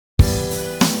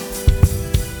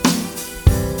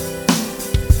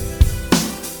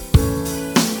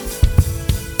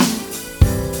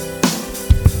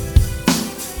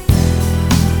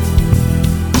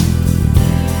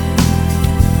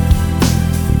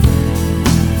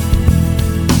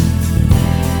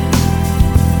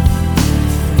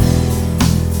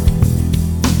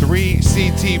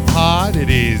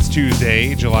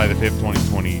Tuesday, July the 5th,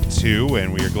 2022,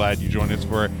 and we are glad you joined us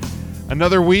for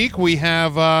another week. We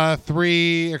have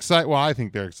three I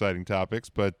think they're exciting topics,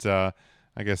 but I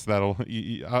guess that'll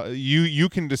you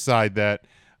can decide that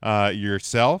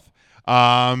yourself.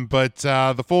 But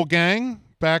the full gang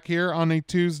back here on a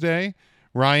Tuesday: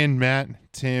 Ryan,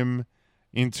 Matt, Tim,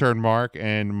 intern Mark,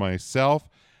 and myself.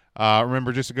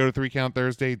 Remember just to go to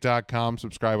 3countthursday.com,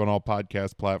 subscribe on all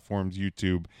podcast platforms,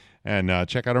 YouTube, and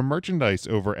check out our merchandise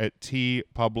over at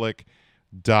tpublic.com.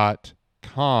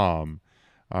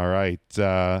 All right,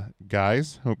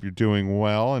 guys, hope you're doing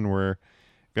well, and we're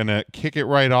gonna kick it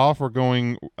right off. We're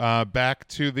going back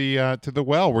to the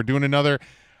well. We're doing another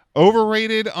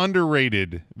overrated,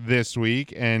 underrated this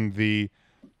week, and the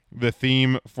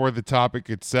theme for the topic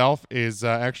itself is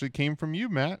actually came from you,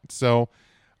 Matt. So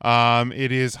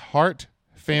it is Hart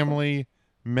family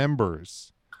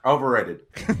members. Overrated.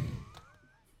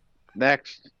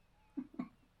 Next.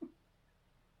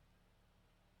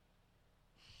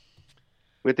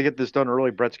 We have to get this done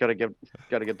early. Brett's got to get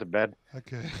to bed.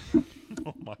 Okay.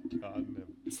 Oh my God. No.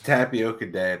 It's tapioca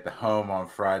day at the home on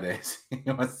Fridays. He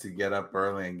wants to get up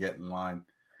early and get in line.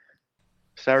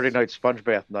 Saturday night sponge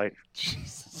bath night.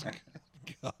 Jesus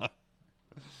God.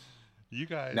 You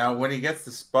guys. Now, when he gets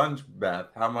the sponge bath,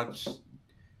 how much do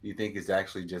you think is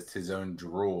actually just his own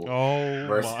drool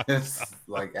versus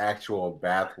like actual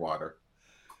bath water?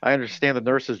 I understand the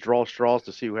nurses draw straws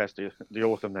to see who has to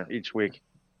deal with them each week.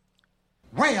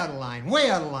 Way out of line. Way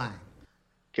out of line.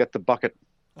 Get the bucket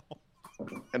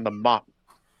and the mop.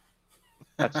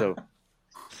 That's so.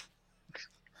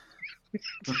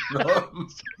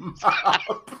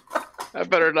 I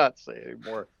better not say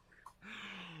anymore.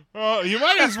 Oh, you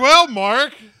might as well,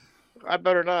 Mark. I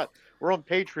better not. We're on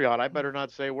Patreon. I better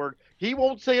not say a word. He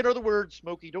won't say another word,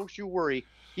 Smokey. Don't you worry.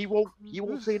 He won't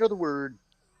say another word.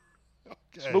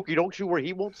 Okay. Smokey, don't you worry.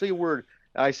 He won't say a word.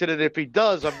 I said, and if he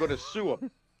does, I'm going to sue him.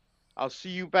 I'll see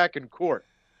you back in court.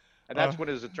 And that's when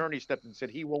his attorney stepped in and said,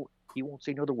 he won't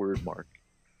say another word, Mark.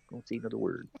 Won't say another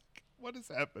word. What is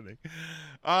happening?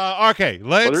 Okay,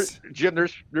 let's. Well, Jim,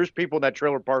 there's people in that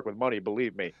trailer park with money.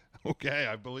 Believe me. Okay,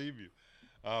 I believe you.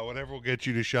 Whatever will get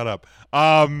you to shut up.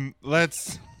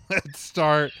 Let's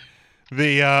start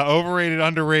the overrated,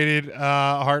 underrated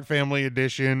Hart Family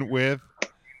edition with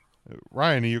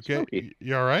Ryan. Are you okay? Smokey.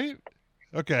 You all right?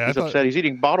 Okay, He's upset. He's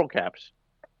eating bottle caps.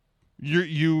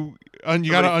 You gotta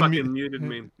unmute. Muted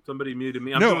me. Somebody muted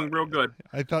me. I'm doing real good.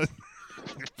 I thought.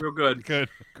 Real good. Good.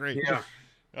 Great. Yeah.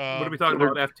 What are we talking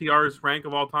about? FTR's rank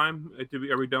of all time?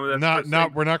 Are we done with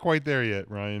that? We're not quite there yet,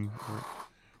 Ryan.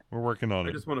 We're working on it.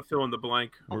 I just want to fill in the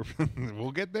blank.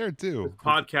 We'll get there too. This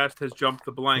podcast has jumped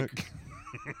the blank.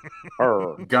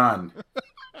 Gun.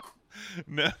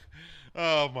 No.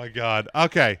 Oh my God.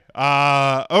 Okay.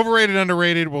 Overrated,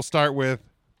 underrated. We'll start with.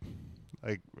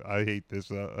 I hate this.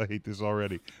 I hate this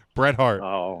already. Bret Hart.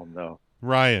 Oh no.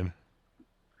 Ryan.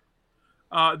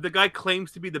 The guy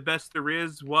claims to be the best there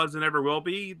is, was, and ever will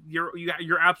be.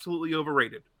 You're absolutely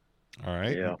overrated. All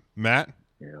right. Yeah. Matt.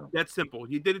 Yeah. That's simple.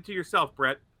 You did it to yourself,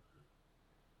 Brett.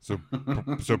 So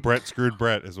Brett screwed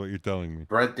Brett is what you're telling me.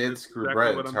 Brett did screw Exactly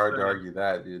Brett. what It's I'm hard to saying. argue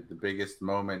that. The biggest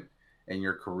moment in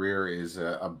your career is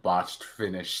a botched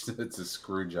finish. It's a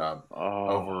screw job. Oh.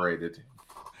 Overrated.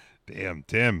 Damn,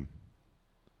 Tim.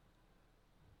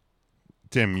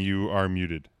 Tim, you are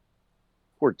muted.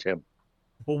 Poor Tim.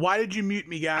 Well, why did you mute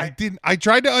me, guy? I didn't. I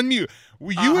tried to unmute.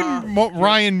 You and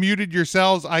Ryan muted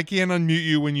yourselves. I can't unmute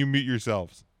you when you mute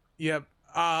yourselves. Yep.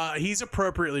 He's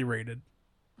appropriately rated.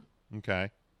 Okay.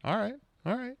 All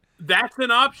right. That's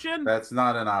an option. That's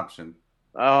not an option.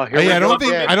 Oh, here Hey, we I go don't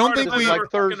think- again. I don't think we- like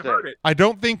Thursday. I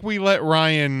don't think we let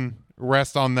Ryan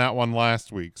rest on that one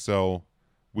last week, so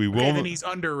we will. Okay, then he's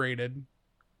underrated.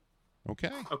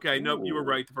 Okay. Okay, nope, you were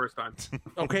right the first time.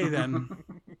 Okay, then.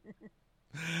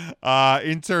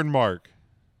 Intern Mark.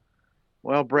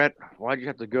 Well, Brett, why'd you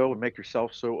have to go and make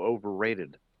yourself so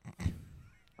overrated?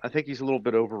 I think he's a little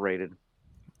bit overrated.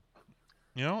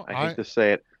 You know, I hate to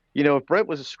say it. You know, if Brett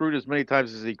was screwed as many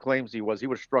times as he claims he was, he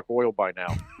would have struck oil by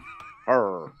now.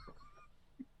 Arr.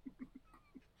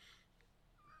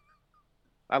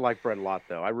 I like Brett a lot,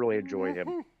 though. I really enjoy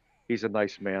him. He's a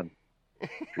nice man.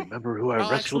 Remember who I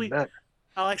wrestled that?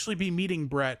 I'll actually be meeting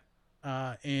Brett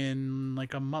in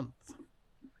like a month.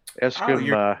 Ask Oh, him.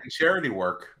 you're doing charity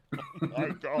work. my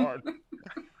God.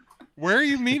 Where are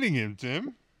you meeting him,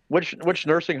 Tim? Which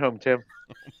nursing home, Tim?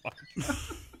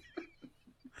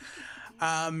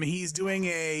 He's doing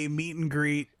a meet and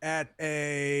greet at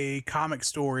a comic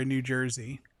store in New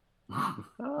Jersey.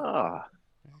 Ah,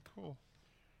 Cool.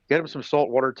 get him some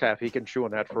saltwater taffy. He can chew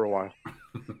on that for a while.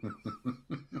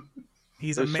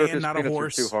 He's Those a man, circus not a peanuts are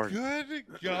horse. too hard. Good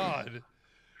God,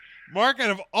 Mark! Out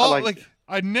of all,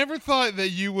 I never thought that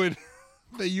you would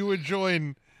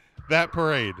join that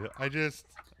parade.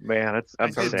 Man,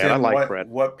 I'm So, sad. Tim, I like Brett.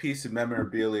 What piece of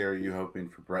memorabilia are you hoping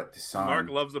for Brett to sign? Mark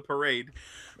loves the parade.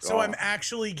 So I'm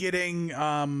actually getting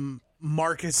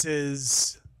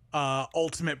Marcus's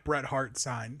Ultimate Bret Hart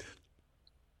signed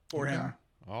for him.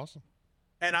 Awesome.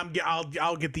 And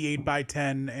I'll get the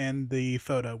 8x10 and the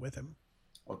photo with him.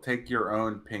 Well, take your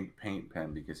own pink paint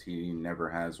pen because he never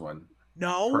has one.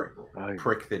 No.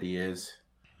 Prick that he is.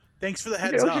 Thanks for the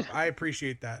heads up. I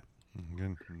appreciate that.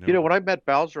 Good. No. You know, when I met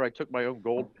Bowser, I took my own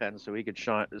gold pen so he could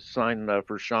sign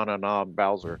for Shauna and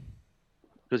Bowser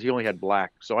because he only had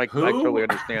black. So I totally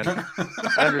understand.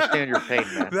 I understand your pain,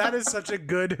 man. That is such a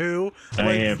good Who.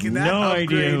 I have no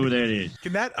idea who that is.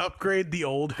 Can that upgrade the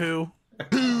old Who?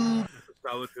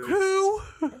 Who?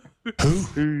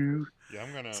 Who? Yeah,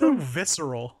 I'm gonna. So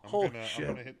visceral. I'm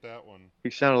gonna hit that one. He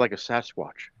sounded like a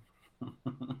Sasquatch.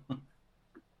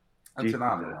 That's an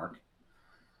honor, Mark.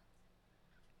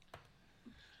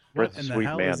 What Brett's in a the sweet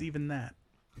hell man. is even that?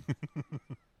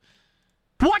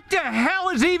 What the hell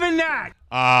is even that?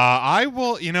 I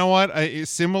will. You know what?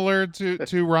 Similar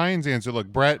to Ryan's answer. Look,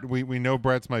 Brett. We know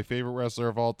Brett's my favorite wrestler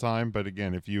of all time. But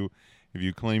again, if you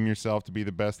claim yourself to be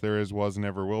the best there is, was, and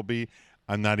ever will be,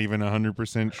 I'm not even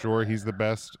 100% sure he's the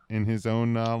best in his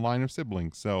own line of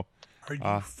siblings. So, Are you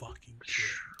fucking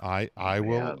kidding? I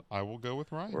will go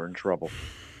with Ryan. We're in trouble.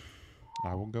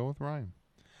 I will go with Ryan.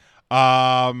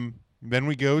 Then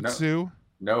we go to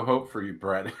No hope for you,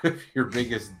 Brett. If your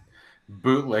biggest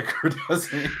bootlicker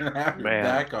doesn't even have your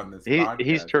back on this podcast.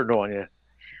 He's turned on you.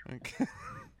 Okay.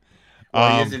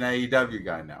 Well, he's an AEW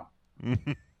guy now.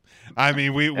 I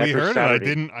mean, we heard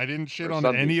Saturday. it. I didn't shit Or on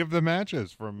Sunday. any of the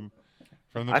matches from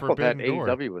the I thought that Forbidden Door.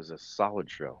 AEW was a solid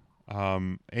show.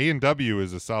 A&W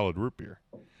is a solid root beer.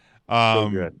 So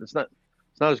good. It's not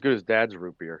as good as Dad's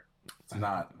root beer. It's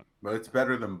not, but it's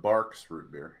better than Bark's root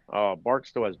beer. Oh, Bark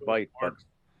still has bite, but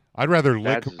I'd rather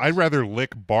lick. That's- I'd rather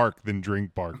lick bark than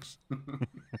drink barks.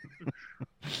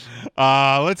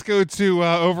 Let's go to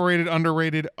overrated,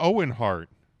 underrated Owen Hart.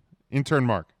 Intern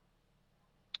Mark.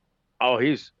 oh,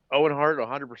 he's Owen Hart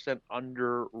 100%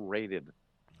 underrated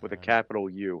with a capital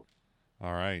U.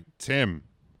 All right, Tim.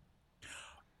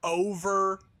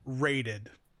 Overrated.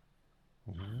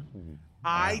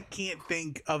 I can't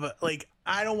think of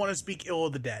I don't want to speak ill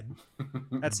of the dead.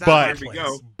 That's not my But place.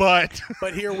 go.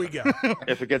 But here we go.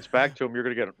 If it gets back to him,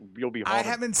 you'll be I haunted.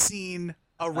 haven't seen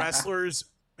a wrestler's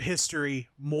history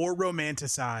more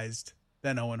romanticized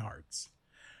than Owen Hart's.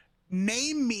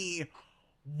 Name me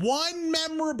one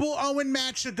memorable Owen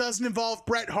match that doesn't involve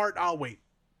Bret Hart. I'll wait.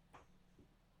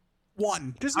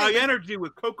 One. Just High name it. energy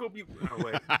with Coco Butte. Oh,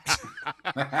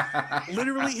 wait.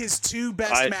 Literally his two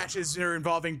best matches are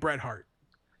involving Bret Hart.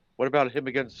 What about him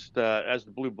against as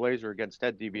the Blue Blazer against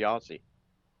Ted DiBiase?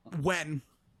 When?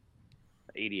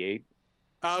 88.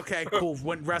 Okay, cool.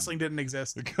 When wrestling didn't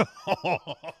exist. It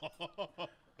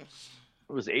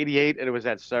was 88, and it was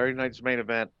at Saturday night's main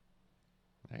event.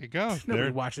 There you go.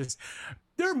 Nobody watches.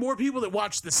 There are more people that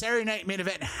watch the Saturday Night Main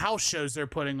Event house shows they're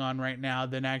putting on right now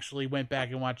than actually went back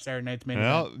and watched Saturday Night's Main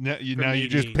Event. Now you me.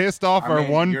 just pissed off our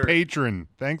one you're- patron.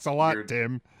 Thanks a lot, you're-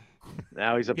 Tim.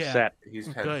 Now he's upset. He's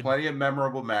had Good. plenty of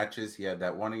memorable matches. He had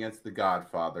that one against The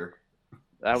Godfather.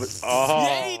 That was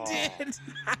Yeah, he did.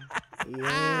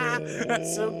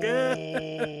 That's so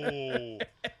good.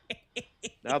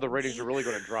 Now the ratings are really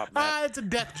going to drop. Matt. It's a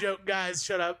death joke, guys.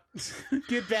 Shut up.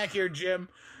 Get back here, Jim.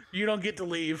 You don't get to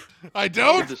leave. I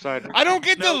don't. decided- I don't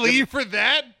get to No, leave for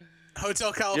that.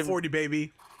 Hotel California,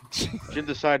 baby. Jim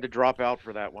decided to drop out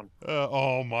for that one.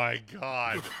 Oh my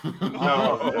God!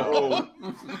 Oh,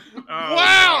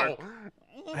 Wow!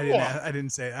 I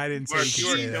didn't say. Mark, you you could are say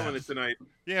killing that. it tonight.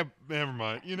 Yeah, never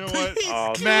mind. You know what?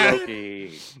 Oh, Matt.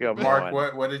 Smokey. Come Mark,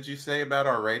 on. what did you say about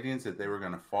our ratings? That they were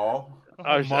going to fall?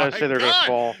 I was my say they're going to God.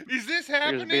 fall. Is this There's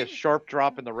going to be a happening? sharp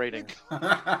drop in the ratings.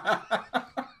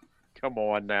 Come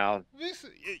on now. This,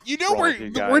 you know, Wrong with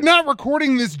you guys. we're not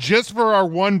recording this just for our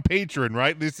one patron,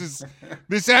 right?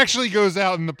 This actually goes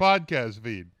out in the podcast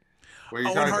feed. What are you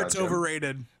Owen talking Hart's about, Jim?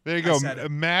 overrated. There you I go, said it.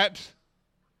 Matt.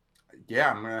 Yeah,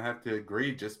 I'm going to have to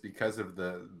agree just because of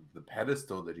the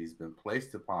pedestal that he's been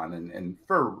placed upon and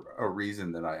for a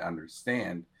reason that I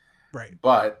understand. Right.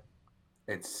 But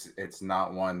it's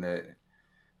not one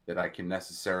that I can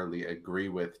necessarily agree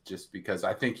with just because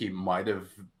I think he might have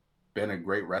been a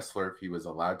great wrestler if he was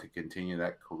allowed to continue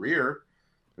that career.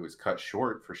 It was cut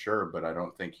short for sure, but I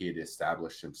don't think he had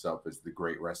established himself as the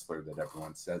great wrestler that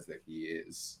everyone says that he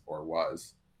is or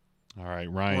was. All right,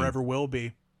 Ryan. Or ever will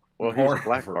be. Well, he's a Or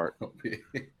black ever heart. will be.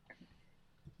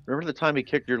 Remember the time he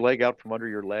kicked your leg out from under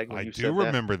your leg when I you do said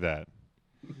remember that.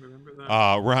 Remember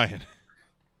that? Ryan.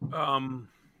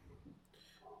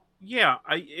 Yeah,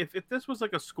 if this was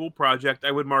like a school project,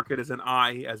 I would mark it as an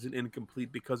I, as an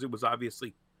incomplete, because it was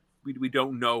obviously we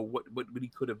don't know what he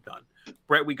could have done.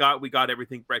 Brett, we got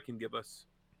everything Brett can give us,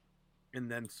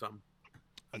 and then some.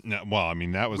 No, well, I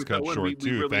mean that was With cut Owen, short we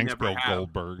too. really Thanks, never Bill have.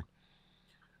 Goldberg.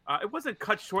 It wasn't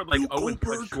cut short like Bill Owen cut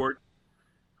Goldberg. short.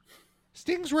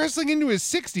 Sting's wrestling into his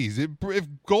 60s. If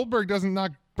Goldberg doesn't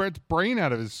knock Brett's brain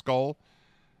out of his skull.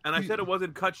 And I said it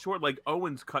wasn't cut short like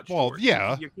Owen's cut Well, short.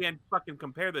 yeah. You can't fucking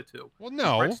compare the two. Well,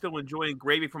 no. Brett's still enjoying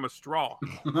gravy from a straw.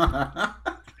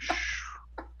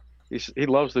 He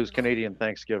loves those Canadian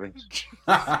Thanksgivings.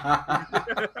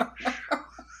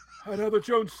 Another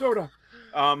Jones soda.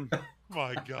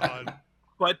 My God.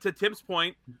 But to Tim's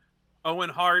point, Owen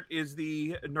Hart is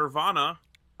the Nirvana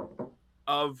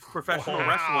of professional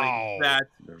wrestling. That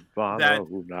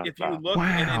if you look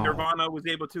and Nirvana was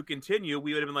able to continue,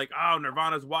 we would have been like, oh,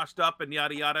 Nirvana's washed up and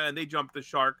yada yada, and they jumped the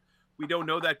shark. We don't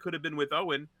know that could have been with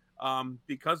Owen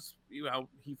because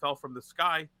he fell from the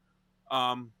sky.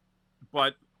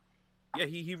 But yeah,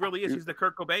 he really is. He's the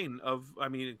Kurt Cobain of. I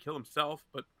mean, he'd kill himself,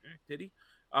 but did he?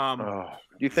 Do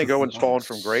you think Owen's fallen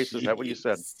from grace? Is that what you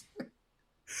said?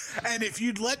 And if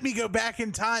you'd let me go back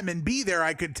in time and be there,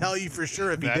 I could tell you for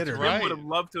sure if he did or right. I would have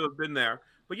loved to have been there.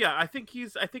 But yeah, I think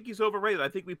he's overrated. I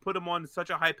think we put him on such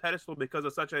a high pedestal because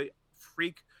of such a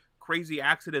freak, crazy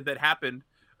accident that happened,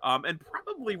 and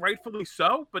probably rightfully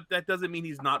so. But that doesn't mean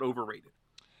he's not overrated.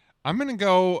 I'm gonna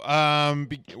go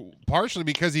partially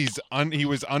because he was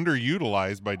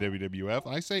underutilized by WWF.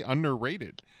 I say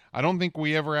underrated. I don't think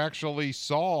we ever actually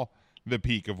saw the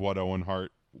peak of what Owen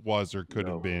Hart was or could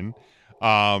have been.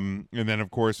 And then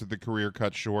of course the career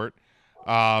cut short.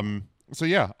 So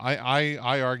yeah, I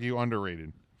argue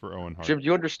underrated for Owen Hart. Jim, do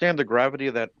you understand the gravity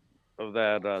of that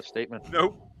statement?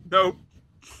 Nope.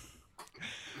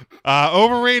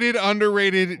 Overrated,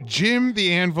 underrated. Jim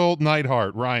the Anvil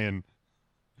Neidhart. Ryan.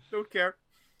 Don't care.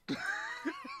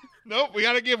 Nope, we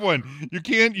gotta give one. You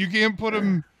can't put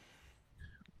him.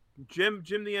 Jim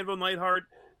the Anvil Neidhart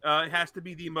has to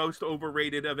be the most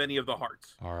overrated of any of the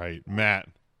Hearts. All right, Matt.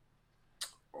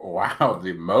 Wow,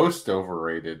 the most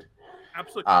overrated.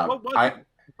 Absolutely. What was it?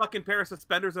 Fucking pair of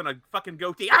suspenders and a fucking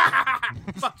goatee.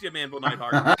 Fuck Jim Anvil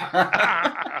Neidhart.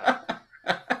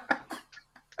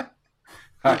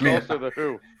 I mean, Also the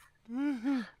Who.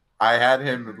 I had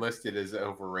him listed as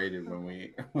overrated when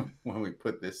we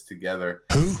put this together.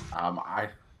 I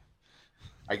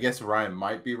guess Ryan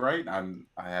might be right. I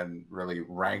hadn't really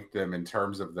ranked them in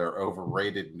terms of their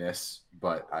overratedness,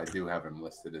 but I do have him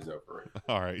listed as overrated.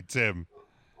 All right, Tim.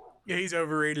 Yeah, he's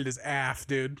overrated as AF,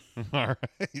 dude. All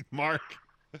right, Mark.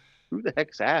 Who the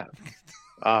heck's that?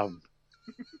 Who? I'm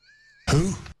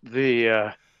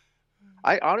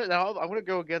going to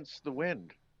go against the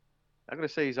wind. I'm going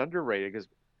to say he's underrated because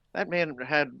that man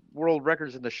had world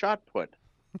records in the shot put.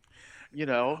 You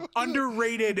know,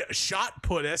 Underrated shot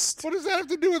puttist. What does that have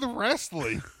to do with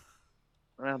wrestling?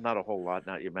 well, not a whole lot.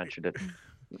 Now you mentioned it.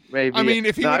 Maybe. I mean,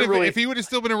 if he really, would have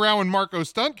still been around when Marco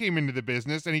Stunt came into the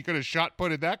business and he could have shot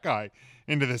putted that guy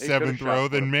into the He could seventh have row,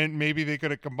 shot then put maybe they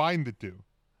could have combined the two.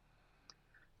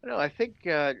 No, I think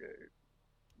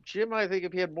Jim. I think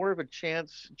if he had more of a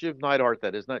chance, Jim Neidhart,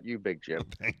 that is not you, Big Jim.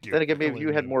 Thank you. Then again, maybe if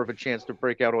you had more of a chance to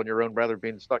break out on your own rather than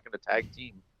being stuck in a tag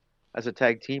team as a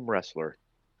tag team wrestler.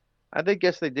 I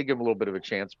guess they did give him a little bit of a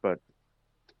chance, but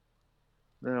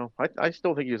no, I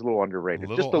still think he's a little underrated.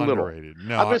 Just a little. Underrated.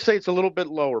 No, I'm going to say it's a little bit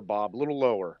lower, Bob. A little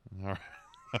lower. All right.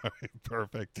 All right,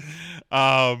 perfect.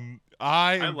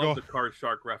 I love the Card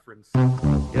Shark reference.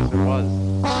 Yes, it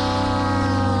was.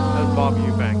 That was Bob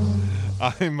Eubanks.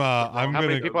 I'm How gonna.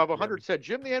 many people have 100 said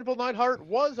Jim the Anvil Neidhart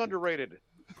was underrated?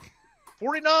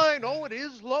 49. Oh, it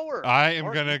is lower. I am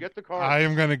Mark, gonna. you get the card. I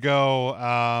am gonna go.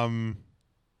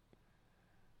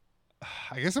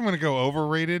 I guess I'm gonna go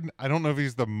overrated. I don't know if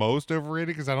he's the most overrated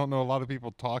because I don't know a lot of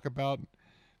people talk about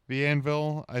the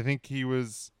Anvil. I think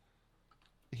he's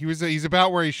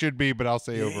about where he should be, but I'll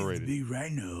say overrated. The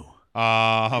Rhino.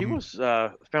 He was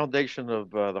foundation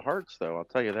of the Hearts, though. I'll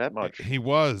tell you that much. He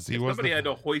was. Somebody had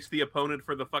to hoist the opponent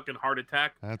for the fucking heart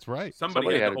attack. That's right.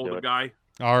 Somebody had to hold the guy.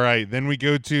 All right, then we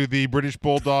go to the British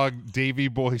Bulldog, Davey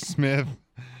Boy Smith.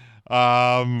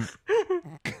 I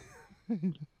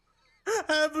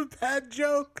have a bad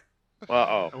joke.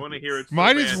 Uh-oh. I want to hear it. So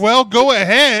Might bad. as well go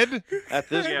ahead. At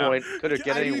this Yeah. point, could it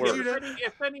get I any need worse? you to-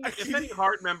 If any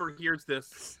Heart member hears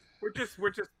this, we're just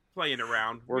playing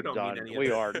around. We're we don't done. Need any We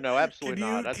of are. No, absolutely Can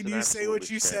you not. That's can an you say what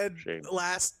absolutely you said shame.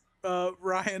 last,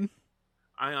 Ryan?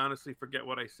 I honestly forget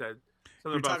what I said.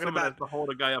 Something You're about talking someone about has to hold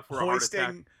a guy up for a heart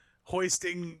attack.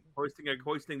 Hoisting,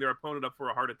 Hoisting their opponent up for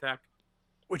a heart attack.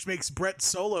 which makes Brett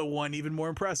Solo one even more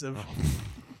impressive.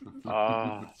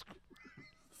 Yeah,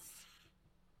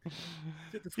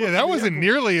 that wasn't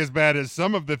nearly as bad as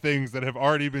some of the things that have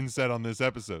already been said on this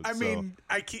episode. I mean,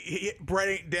 Brett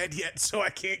ain't dead yet, so I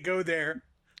can't go there.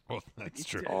 Well, that's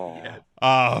true. Oh.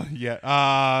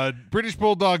 British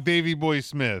Bulldog Davey Boy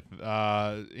Smith,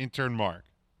 intern Mark.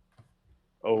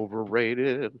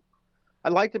 Overrated. I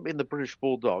liked him in the British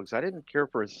Bulldogs. I didn't care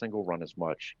for his single run as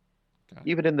much. Okay.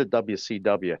 Even in the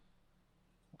WCW.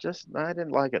 I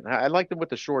didn't like it. I liked him with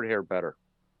the short hair better.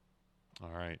 All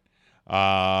right.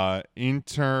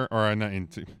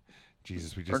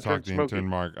 Jesus, we just talked to intern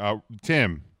Mark.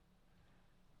 Tim.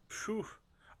 Whew.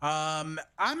 I'm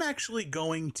actually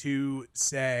going to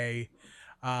say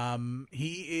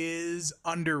he is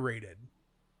underrated.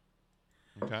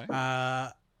 Okay.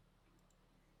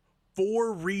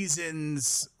 For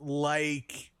reasons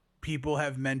like people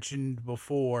have mentioned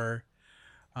before,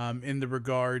 in the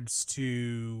regards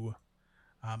to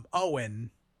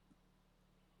Owen.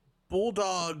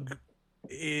 Bulldog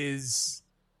was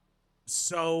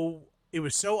so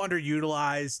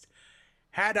underutilized,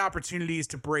 had opportunities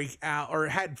to break out, or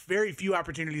had very few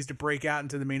opportunities to break out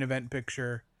into the main event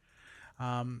picture.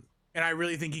 And I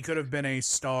really think he could have been a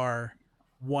star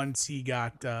once he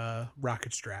got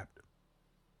rocket strapped.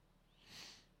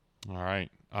 All right.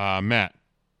 Matt.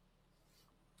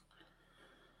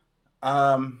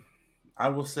 I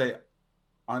will say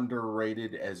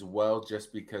underrated as well,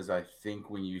 just because I think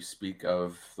when you speak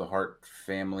of the Hart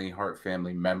family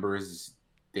members,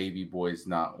 Davey Boy's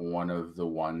not one of the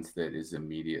ones that is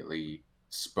immediately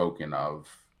spoken of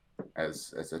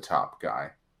as a top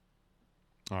guy.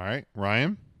 All right.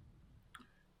 Ryan?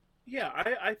 Yeah,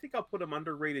 I think I'll put him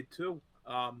underrated too.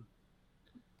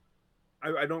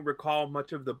 I don't recall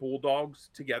much of the Bulldogs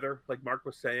together, like Mark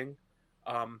was saying.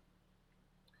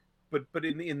 But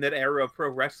in that era of pro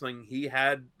wrestling, he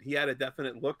had a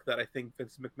definite look that I think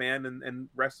Vince McMahon and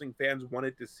wrestling fans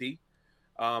wanted to see.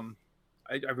 I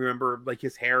remember like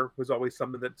his hair was always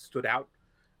something that stood out.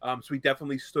 So he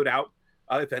definitely stood out.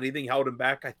 If anything held him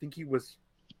back, I think he was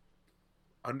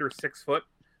under 6 foot,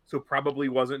 so probably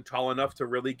wasn't tall enough to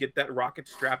really get that rocket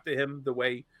strapped to him the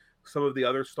way some of the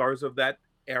other stars of that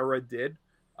era did.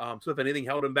 So if anything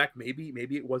held him back, maybe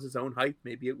it was his own height,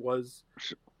 maybe it was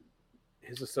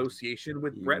his association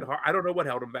with Bret Hart. I don't know what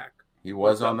held him back. He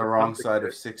was on the wrong side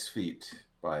of 6 feet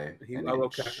by an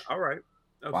okay. inch. All right.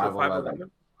 So 5'11".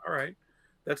 All right.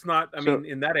 That's not. I mean,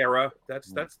 in that era,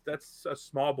 that's a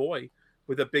small boy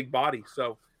with a big body.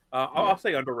 So I'll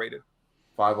say underrated.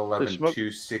 5'11",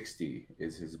 260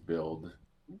 is his build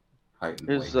height and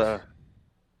weight.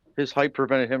 His height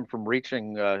prevented him from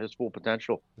reaching his full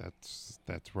potential. That's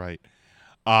right.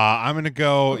 I'm gonna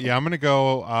go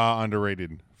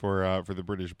underrated for the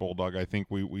British Bulldog. I think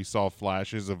we saw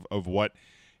flashes of what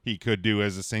he could do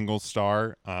as a single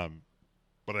star,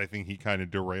 but I think he kind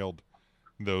of derailed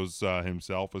those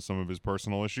himself with some of his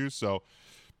personal issues. So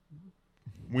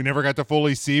we never got to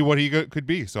fully see what he could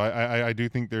be. So I do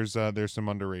think there's some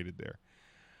underrated there.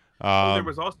 There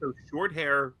was also short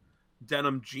hair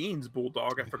denim jeans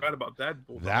Bulldog. I forgot about that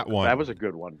Bulldog. That one. That was a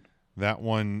good one. That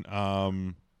one.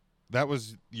 That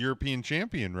was European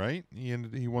champion, right?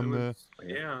 He won the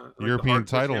European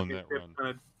title in that run. Kind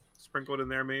of sprinkled in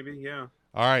there, maybe. Yeah.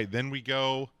 All right, then we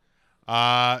go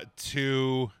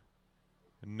to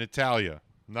Natalya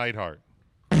Neidhart.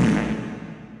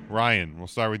 Ryan, we'll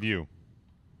start with you.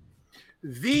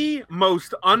 The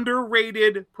most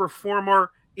underrated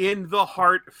performer in the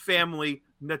Hart family,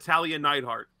 Natalya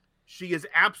Neidhart. She is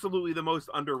absolutely the most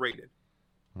underrated.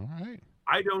 All right.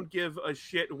 I don't give a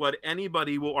shit what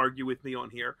anybody will argue with me on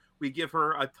here. We give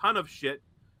her a ton of shit,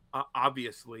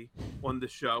 obviously, on the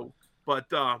show. But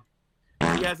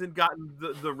she hasn't gotten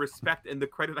the respect and the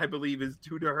credit I believe is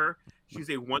due to her. She's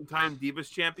a one-time Divas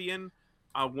champion,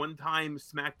 a one-time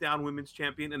SmackDown Women's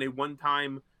champion, and a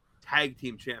one-time tag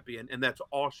team champion. And that's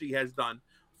all she has done.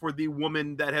 For the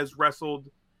woman that has wrestled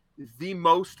the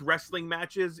most wrestling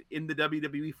matches in the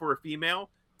WWE for a female,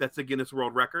 that's a Guinness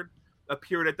World Record.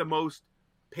 Appeared at the most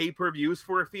pay-per-views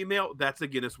for a female, that's a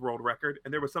Guinness World Record.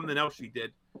 And there was something else she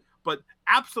did. But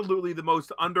absolutely the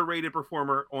most underrated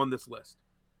performer on this list.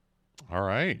 All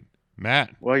right.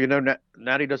 Matt. Well,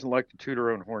 Natty doesn't like to toot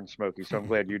her own horn, Smokey, so I'm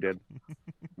glad you did.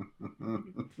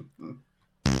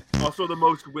 Also the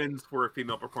most wins for a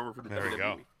female performer for the there WWE. We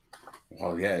go.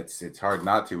 Well, yeah, it's hard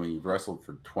not to when you've wrestled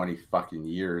for 20 fucking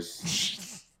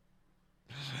years.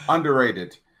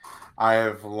 Underrated. I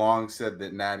have long said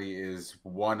that Natty is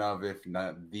one of, if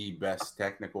not the best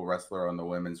technical wrestler on the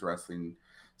women's wrestling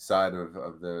side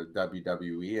of the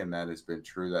WWE, and that has been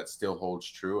true. That still holds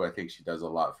true. I think she does a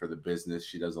lot for the business.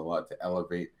 She does a lot to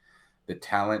elevate the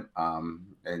talent,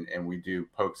 and we do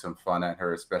poke some fun at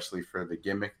her, especially for the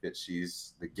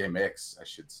gimmicks, I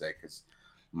should say, because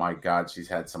my God, she's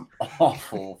had some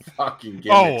awful fucking gimmicks.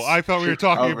 Oh, I thought we were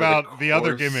talking about the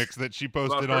other gimmicks that she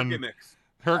posted on gimmicks.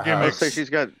 Her I gimmicks. would say she's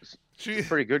got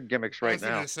pretty good gimmicks right now.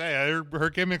 I was going to say, her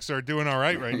gimmicks are doing all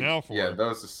right now for her.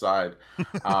 Those aside,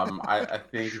 I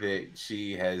think that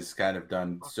she has kind of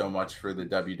done so much for the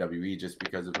WWE just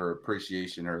because of her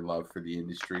appreciation, her love for the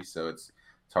industry. So it's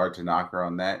hard to knock her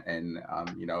on that. And,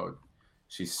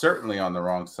 she's certainly on the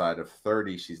wrong side of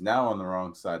 30. She's now on the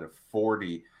wrong side of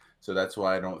 40. So that's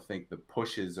why I don't think the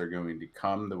pushes are going to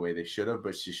come the way they should have,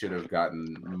 but she should have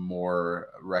gotten more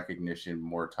recognition,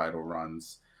 more title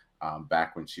runs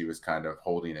back when she was kind of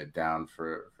holding it down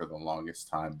for the longest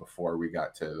time before we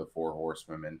got to the Four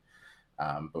Horsewomen,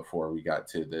 before we got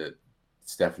to the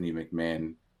Stephanie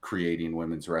McMahon creating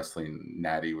women's wrestling.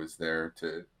 Natty was there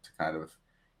to kind of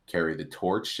carry the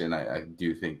torch, and I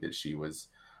do think that she was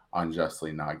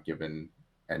unjustly not given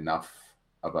enough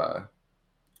of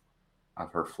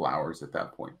her flowers at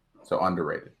that point. So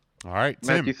underrated. All right,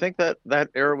 Matt, Tim. do you think that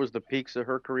era was the peaks of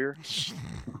her career?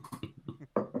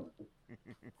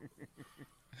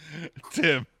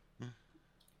 Tim.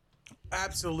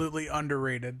 Absolutely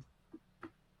underrated.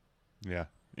 Yeah.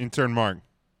 Intern Mark.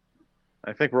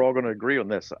 I think we're all going to agree on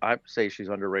this. I say she's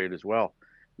underrated as well.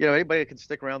 Anybody that can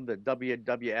stick around the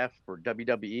WWF or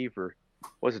WWE for,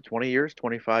 was it 20 years,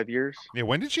 25 years? Yeah,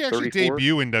 when did she actually 34?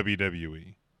 debut in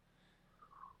WWE?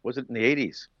 Was it in the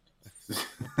 80s? It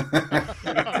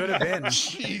could have been.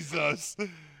 Jesus.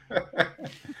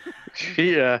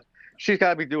 She's got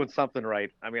to be doing something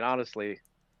right. I mean, honestly,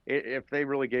 if they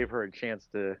really gave her a chance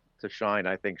to shine,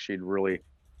 I think she'd really.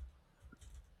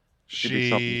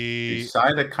 She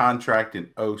signed a contract in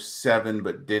 2007,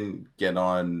 but didn't get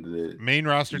on the main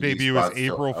roster debut was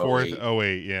April 4th,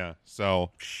 2008. Yeah.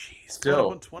 So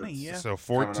still 20, yeah. So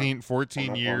 14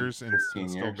 years and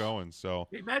still going. So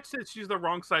Matt says she's the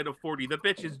wrong side of 40. The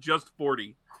bitch is just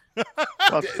 40.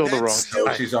 That's still the wrong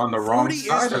side. She's on the wrong 40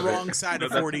 side. 40 is of the it. wrong side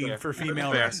of 40 for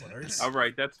female wrestlers. All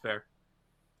right, that's fair.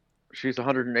 She's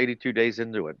 182 days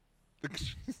into it.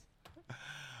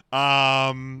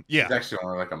 Yeah. It's actually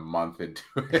only like a month into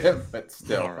it, but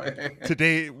still.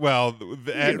 Today, well, at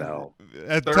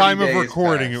the 30 time of days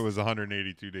recording, passed. it was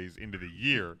 182 days into the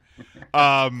year.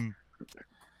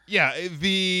 Yeah,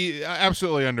 the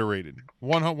absolutely underrated,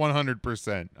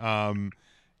 100%.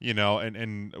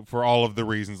 And for all of the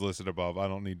reasons listed above, I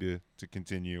don't need to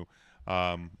continue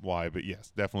why, but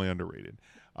yes, definitely underrated.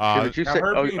 Did you Now, say?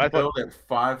 her being I built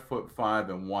thought. at 5'5"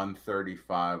 and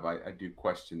 135, I do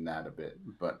question that a bit,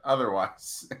 but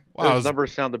otherwise, Those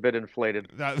numbers sound a bit inflated.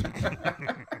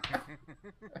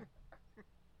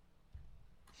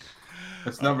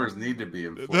 those numbers need to be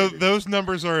inflated. Those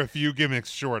numbers are a few gimmicks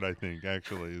short, I think.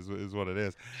 Actually, is what it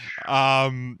is.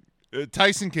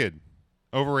 Tyson Kidd,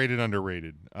 overrated,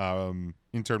 underrated.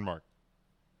 Intern Mark.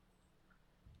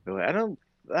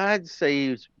 I'd say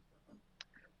he's.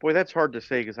 Boy, that's hard to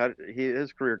say because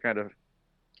his career kind of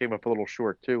came up a little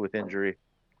short too with injury.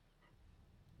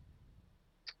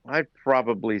 I'd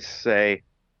probably say,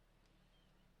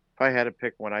 if I had to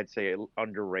pick one, I'd say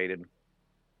underrated.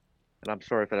 And I'm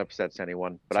sorry if that upsets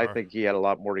anyone, but I think he had a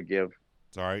lot more to give.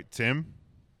 It's all right. Tim?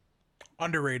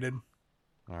 Underrated.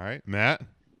 All right. Matt?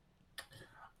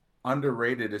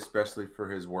 Underrated, especially for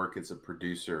his work as a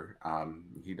producer.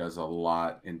 He does a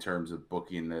lot in terms of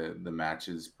booking the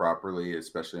matches properly,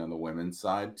 especially on the women's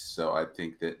side. So I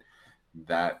think that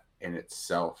in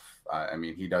itself,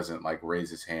 he doesn't like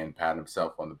raise his hand, pat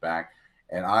himself on the back.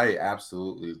 And I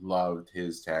absolutely loved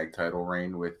his tag title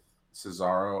reign with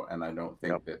Cesaro, and I don't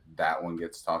think that one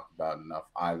gets talked about enough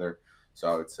either.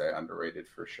 So I would say underrated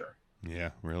for sure.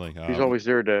 Yeah, really. He's always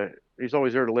there to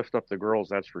lift up the girls,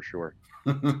 that's for sure.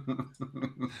 Yeah,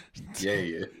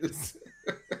 he is.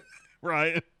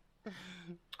 Right.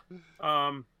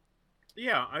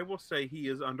 Yeah, I will say he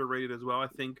is underrated as well. I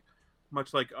think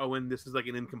much like Owen, this is like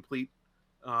an incomplete.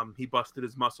 He busted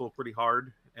his muscle pretty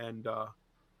hard, and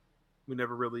we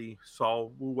never really saw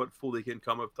what fully can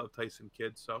come of Tyson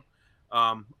Kidd. So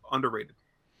underrated.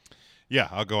 Yeah,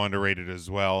 I'll go underrated as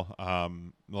well.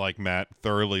 Like Matt,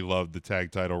 thoroughly loved the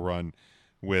tag title run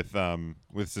with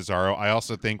Cesaro. I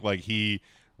also think like he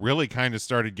really kind of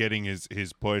started getting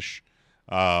his push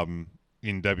in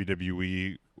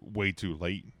WWE way too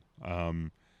late.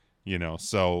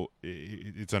 So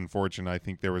it's unfortunate. I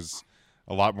think there was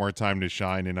a lot more time to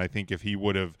shine, and I think if he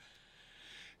would have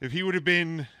if he would have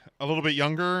been a little bit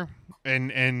younger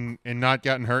and not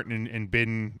gotten hurt and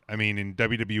been, I mean, in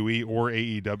WWE or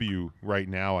AEW right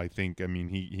now, I think, I mean,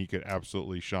 he could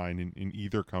absolutely shine in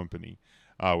either company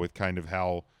with kind of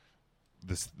how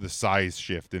the size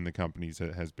shift in the companies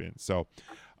has been. So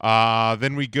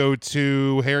then we go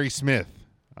to Harry Smith,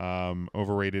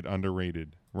 overrated,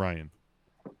 underrated. Ryan.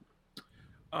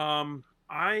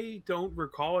 I don't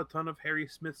recall a ton of Harry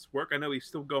Smith's work. I know he's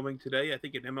still going today, I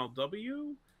think in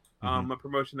MLW, a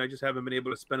promotion I just haven't been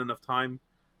able to spend enough time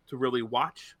to really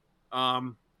watch.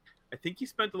 I think he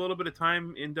spent a little bit of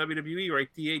time in WWE, right?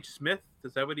 DH Smith,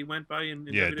 is that what he went by in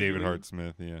yeah, WWE? David Hart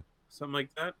Smith, yeah. Something like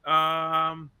that.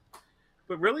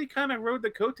 But really kind of rode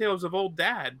the coattails of old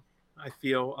dad, I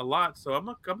feel, a lot. So I'm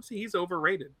gonna say he's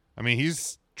overrated. I mean,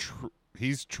 he's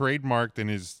trademarked in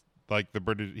his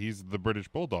he's the British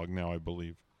Bulldog now, I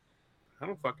believe. I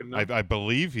don't fucking know. I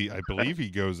believe he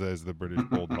goes as the British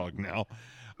Bulldog now.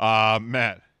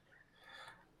 Matt.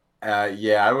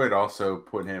 Yeah, I would also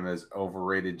put him as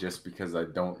overrated just because I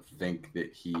don't think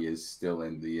that he is still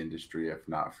in the industry, if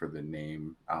not for the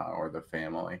name or the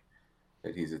family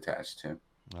that he's attached to.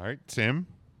 All right, Tim.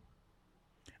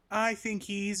 I think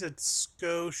he's a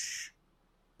skosh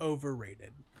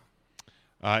overrated.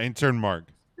 Intern Mark.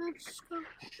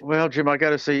 Well, Jim, I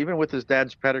got to say, even with his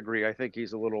dad's pedigree, I think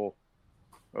he's a little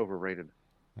overrated.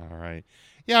 All right.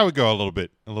 Yeah, I would go a little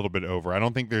bit over. I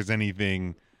don't think there's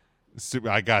anything.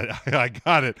 I got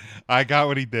it. I got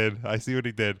what he did. I see what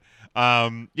he did.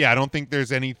 Yeah, I don't think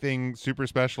there's anything super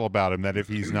special about him. That if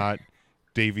he's not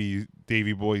Davy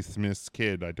Boy Smith's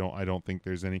kid, I don't think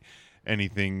there's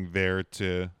anything there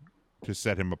to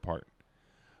set him apart.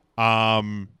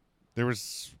 There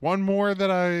was one more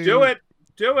that I do it.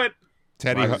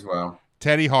 Might as well.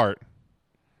 Teddy Hart.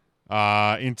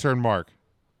 Intern Mark.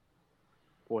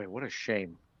 Boy, what a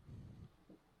shame.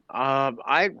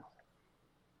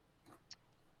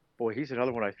 He's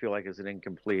another one I feel like is an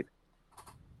incomplete.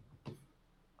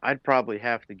 I'd probably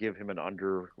have to give him an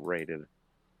underrated.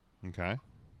 Okay.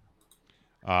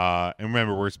 And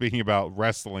remember, we're speaking about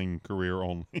wrestling career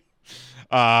only.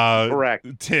 Correct.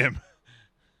 Tim.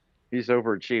 He's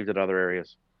overachieved in other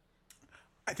areas.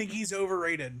 I think he's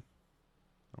overrated.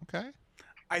 Okay.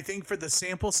 I think for the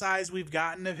sample size we've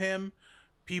gotten of him,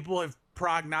 people have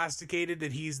prognosticated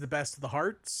that he's the best of the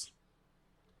Hearts.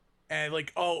 And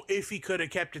if he could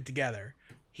have kept it together.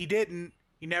 He didn't.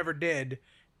 He never did.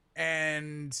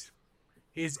 And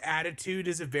his attitude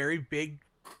is a very big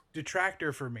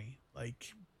detractor for me.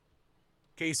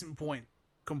 Case in point,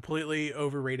 completely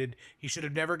overrated. He should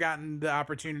have never gotten the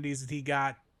opportunities that he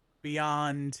got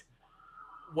beyond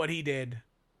what he did.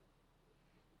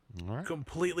 All right.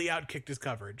 Completely outkicked his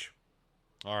coverage.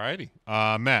 All righty.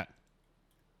 Matt.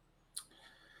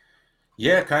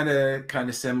 Yeah, kind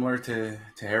of similar to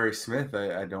Harry Smith.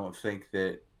 I don't think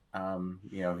that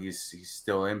he's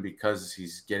still in because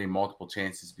he's getting multiple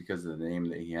chances because of the name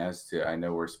that he has. I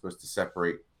know we're supposed to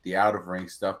separate the out of ring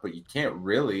stuff, but you can't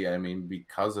really. I mean,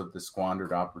 because of the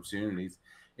squandered opportunities,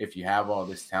 if you have all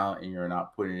this talent and you're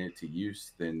not putting it to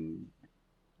use, then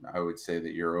I would say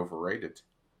that you're overrated.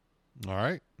 All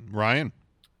right, Ryan.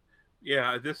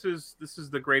 Yeah, this is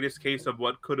the greatest case of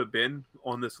what could have been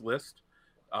on this list.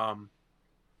 And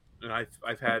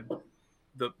I've had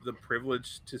the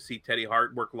privilege to see Teddy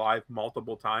Hart work live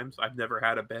multiple times. I've never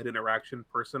had a bad interaction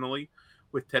personally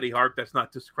with Teddy Hart. That's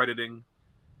not discrediting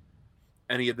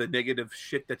any of the negative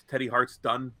shit that Teddy Hart's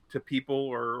done to people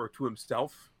or to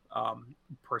himself.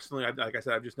 Personally, like I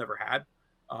said, I've just never had.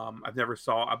 I've never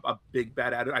saw a big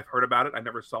bad attitude. I've heard about it. I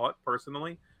never saw it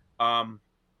personally.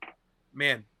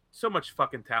 Man, so much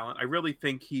fucking talent. I really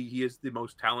think he is the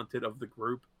most talented of the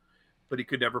group, but he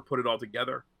could never put it all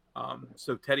together.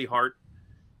 So Teddy Hart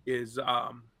is,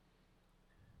 I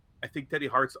think Teddy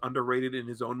Hart's underrated in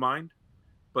his own mind,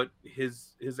 but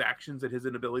his actions and his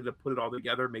inability to put it all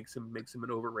together makes him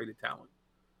an overrated talent.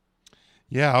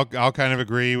 Yeah, I'll kind of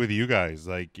agree with you guys.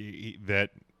 That,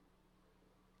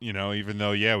 even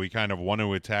though, we kind of want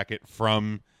to attack it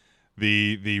from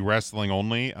the wrestling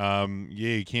only,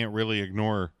 you can't really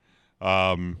ignore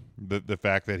the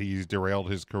fact that he's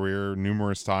derailed his career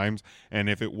numerous times. And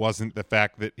if it wasn't the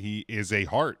fact that he is a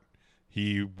Hart,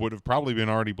 he would have probably been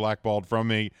already blackballed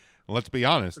from let's be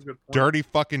honest, dirty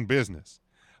fucking business.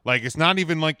 It's not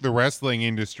even like the wrestling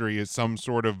industry is some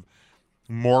sort of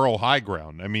moral high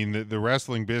ground. I mean, the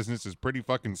wrestling business is pretty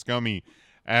fucking scummy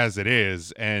as it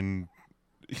is. And,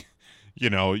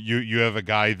 you have a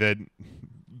guy that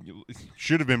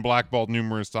should have been blackballed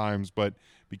numerous times, but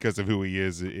because of who he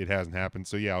is, it hasn't happened.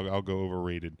 So, yeah, I'll go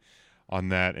overrated on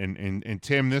that. And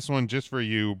Tim, this one just for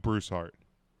you, Bruce Hart.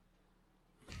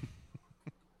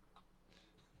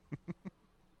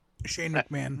 Shane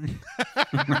McMahon. Oh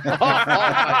my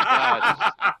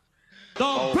God.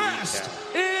 The best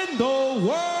in the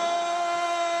world.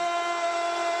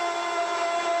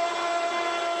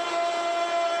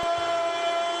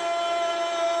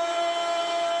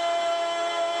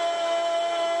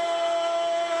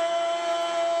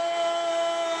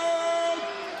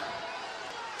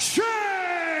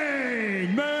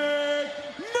 Shane McMahon.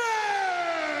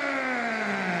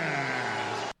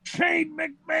 Shane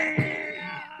McMahon.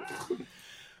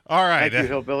 All right. Thank you,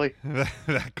 Hillbilly.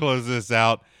 That closes us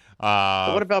out.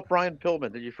 But what about Brian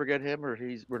Pillman? Did you forget him, or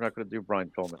we're not going to do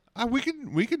Brian Pillman?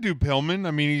 We could do Pillman.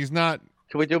 I mean, he's not.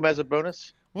 Can we do him as a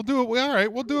bonus? We'll do it. All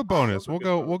right, we'll do a bonus. We'll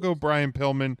go Brian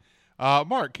Pillman.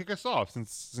 Mark, kick us off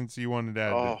since you wanted to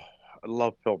add. Oh, I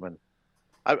love Pillman.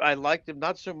 I liked him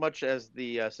not so much as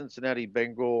the Cincinnati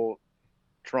Bengal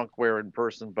trunk wearing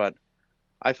person, but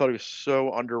I thought he was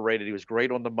so underrated. He was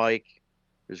great on the mic.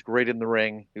 He was great in the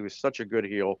ring. He was such a good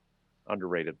heel.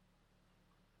 Underrated.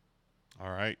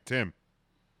 All right, Tim.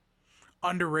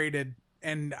 Underrated,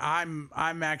 and I'm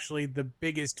actually the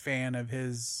biggest fan of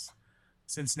his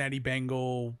Cincinnati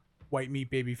Bengal white meat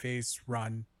babyface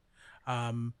run.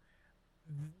 The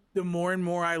more and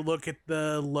more I look at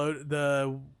the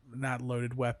not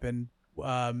loaded weapon,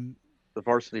 The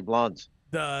Varsity Blondes.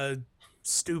 the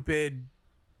stupid.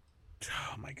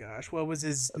 Oh my gosh, what was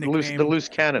his nickname? The Loose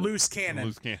Cannon. Loose Cannon.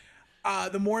 Loose cannon.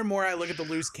 The more and more I look at the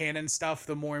loose cannon stuff,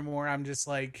 the more and more I'm just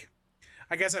like,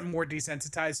 I guess I'm more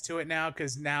desensitized to it now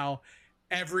because now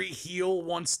every heel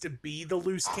wants to be the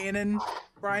loose cannon,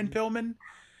 Brian Pillman.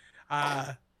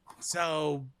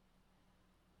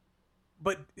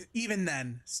 But even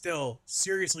then, still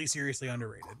seriously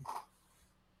underrated.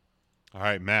 All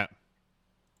right, Matt.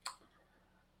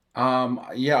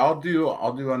 Yeah, I'll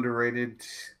do underrated,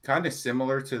 kind of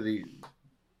similar to the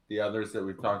others that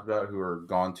we've talked about who are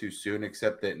gone too soon,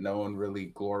 except that no one really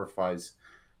glorifies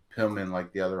Pillman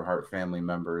like the other Hart family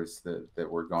members that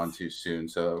were gone too soon.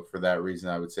 So for that reason,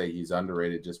 I would say he's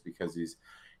underrated just because he's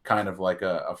kind of like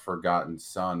a forgotten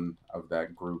son of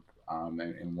that group,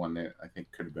 and one that I think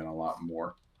could have been a lot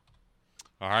more.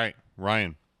 All right,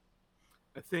 Ryan.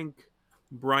 I think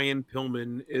Brian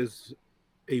Pillman is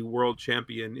a world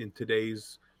champion in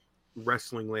today's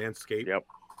wrestling landscape. Yep.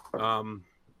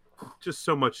 Just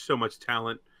so much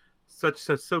talent,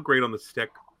 so great on the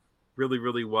stick,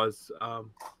 really was.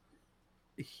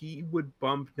 He would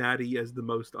bump Natty as the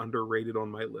most underrated on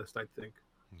my list, I think.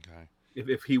 Okay.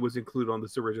 If he was included on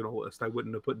this original list, I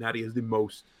wouldn't have put Natty as the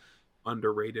most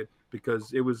underrated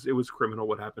because it was criminal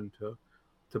what happened to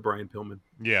Brian Pillman.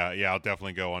 Yeah, I'll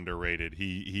definitely go underrated.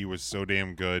 He was so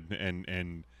damn good,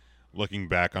 and looking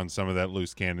back on some of that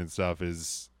loose cannon stuff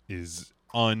is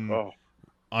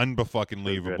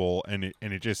unbefucking-leavable, and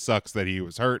it just sucks that he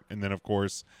was hurt, and then of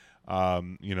course,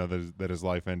 that his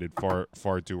life ended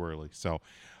far too early. So,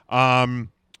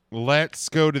 let's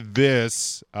go to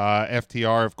this.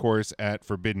 FTR, of course, at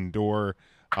Forbidden Door,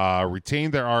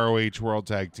 retained their ROH World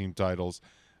Tag Team titles.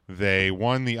 They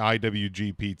won the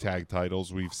IWGP Tag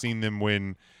titles. We've seen them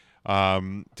win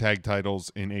tag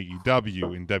titles in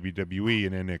AEW, in WWE,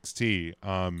 and NXT.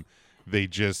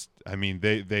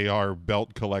 They are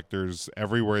belt collectors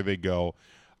everywhere they go.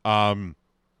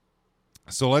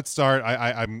 So let's start.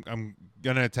 I'm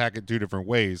gonna attack it two different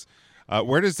ways.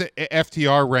 Where does the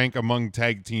FTR rank among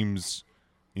tag teams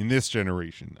in this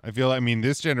generation?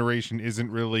 This generation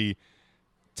isn't really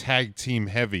tag team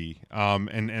heavy,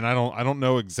 and I don't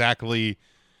know exactly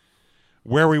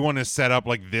where we want to set up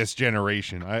like this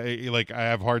generation. I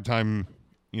have a hard time,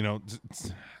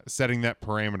 setting that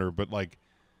parameter, but like,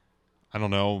 I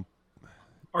don't know.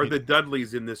 Are the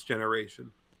Dudleys in this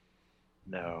generation?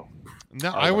 No.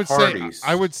 I would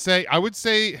say,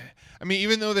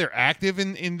 even though they're active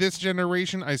in this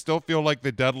generation, I still feel like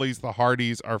the Dudleys, the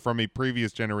Hardys are from a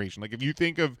previous generation. Like if you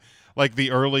think of like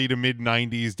the early to mid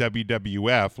 90s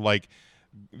WWF, like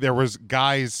there was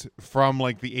guys from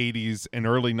like the 80s and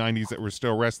early 90s that were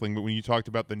still wrestling. But when you talked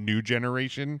about the new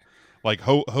generation, like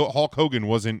Hulk Hogan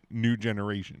wasn't new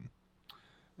generation.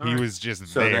 He was just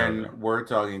so there. Then we're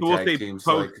talking tag teams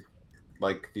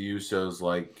like the Usos,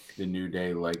 like the New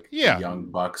Day, like the Young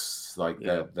Bucks, like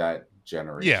that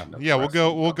generation.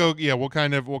 We'll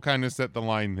kind of set the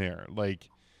line there. Like,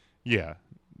 yeah.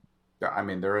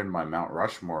 They're in my Mount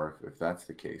Rushmore if that's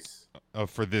the case.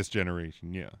 For this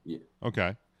generation, yeah.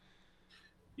 Okay.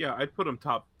 Yeah, I'd put them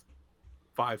top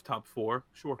 5, top 4,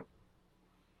 sure.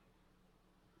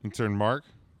 In turn, Mark?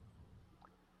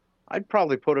 I'd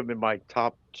probably put them in my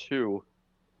top 2,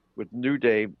 with New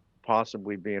Day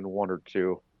possibly being 1 or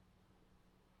 2.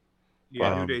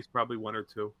 Yeah, New Day's probably 1 or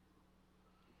 2.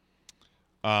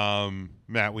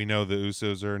 Matt, we know the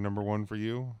Usos are number one for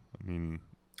you. I mean,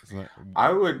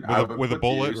 I would with a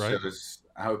bullet, right?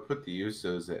 I would put the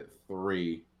Usos at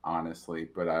 3, honestly,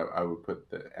 but I would put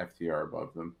the FTR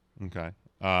above them. Okay.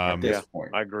 At this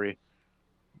point, I agree.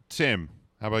 Tim,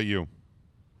 how about you?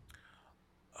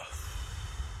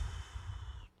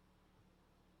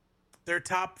 They're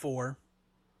top 4.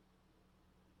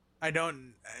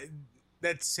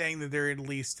 That's saying that they're at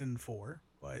least in 4,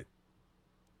 but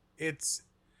it's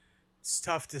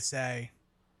tough to say.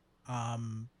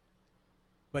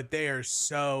 But they are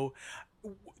so.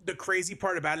 The crazy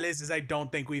part about it is I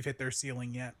don't think we've hit their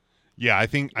ceiling yet. Yeah, I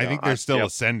think they're still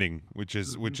ascending, which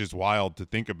is wild to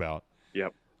think about.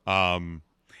 Yep. And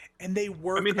they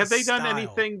work. I mean, have they done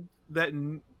anything that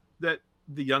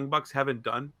the Young Bucks haven't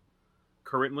done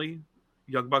currently?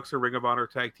 Young Bucks are Ring of Honor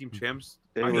Tag Team Champs.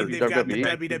 They've got the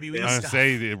WWE I stuff.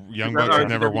 say the Young Bucks have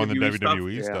never won the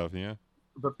WWE stuff. Yeah.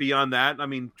 But beyond that, I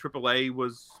mean, AAA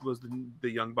was the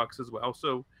Young Bucks as well.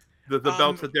 So the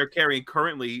belts that they're carrying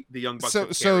currently, the Young Bucks.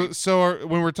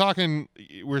 When we're talking,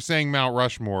 we're saying Mount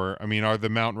Rushmore. I mean, are the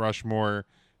Mount Rushmore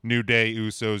New Day,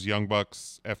 Usos, Young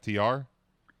Bucks, FTR?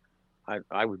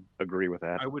 I would agree with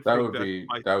that.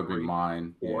 That would be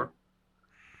mine. Yeah.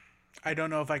 I don't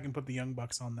know if I can put the Young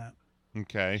Bucks on that.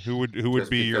 Okay, who would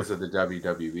be because of the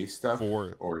WWE stuff,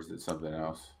 or is it something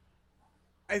else?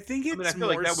 I think it's. I feel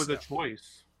like that was a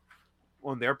choice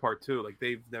on their part too. Like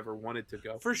they've never wanted to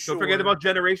go. For sure. Don't forget about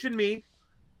Generation Me.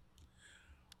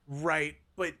 Right,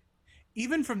 but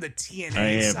even from the TNA I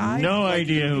have side, no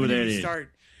idea who that is.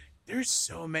 There's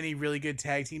so many really good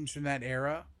tag teams from that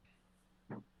era.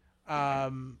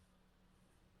 And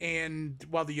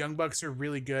while the Young Bucks are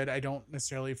really good, I don't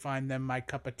necessarily find them my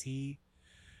cup of tea,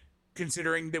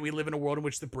 considering that we live in a world in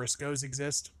which the Briscoes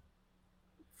exist.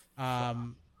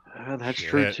 That's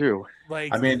true too.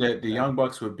 I mean, the Young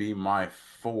Bucks would be my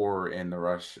 4 in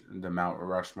the Mount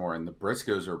Rushmore, and the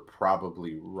Briscoes are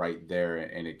probably right there.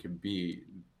 And it could be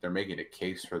they're making a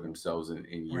case for themselves in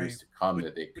years to come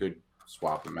that they could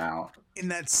swap them out. In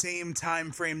that same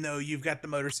time frame, though, you've got the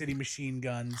Motor City Machine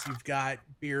Guns, you've got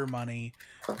Beer Money,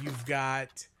 you've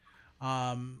got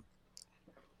Alpha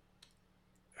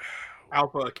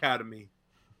Academy.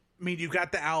 I mean, you've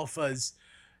got the Alphas.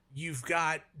 You've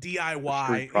got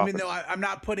DIY, even though I'm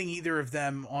not putting either of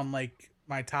them on like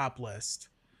my top list,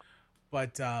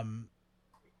 but their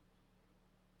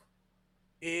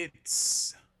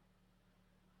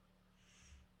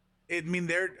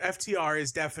FTR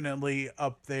is definitely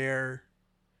up there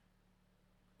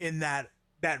in that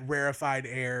rarefied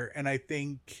air, and I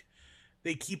think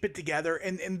they keep it together.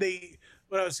 And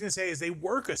what I was gonna say is they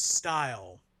work a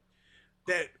style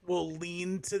that will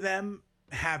lean to them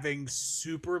having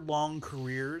super long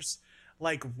careers,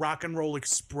 like Rock and Roll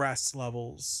Express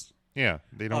levels. Yeah,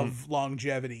 they don't of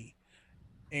longevity,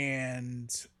 and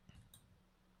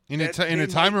in a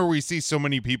time where we see so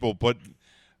many people put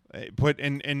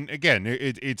and again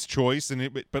it's choice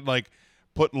but like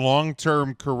put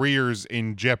long-term careers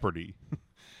in jeopardy.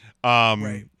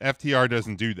 Right. FTR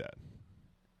doesn't do that.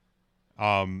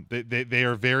 They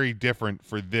are very different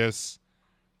for this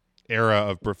era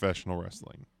of professional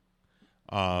wrestling.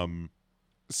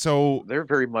 So they're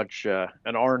very much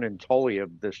an Arn and Tully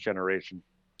of this generation.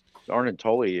 Arn and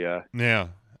Tully, didn't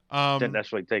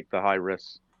necessarily take the high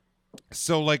risks.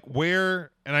 So like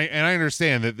where, and I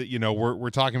understand that you know we're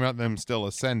talking about them still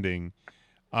ascending,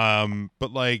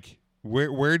 but like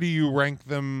where do you rank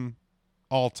them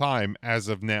all time as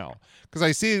of now? Because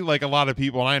I see like a lot of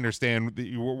people, and I understand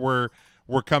that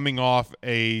we're coming off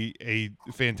a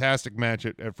fantastic match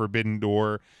at Forbidden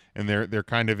Door, and they're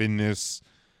kind of in this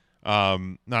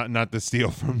not to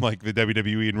steal from like the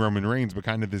WWE and Roman Reigns, but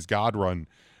kind of this God run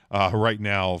right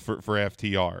now for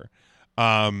FTR.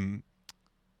 And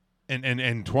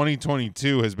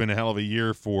 2022 has been a hell of a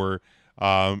year for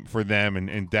them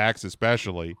and Dax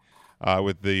especially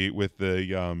with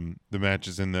the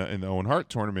matches in the Owen Hart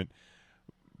tournament.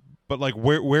 But like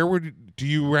where do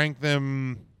you rank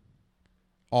them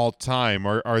all time?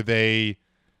 Are they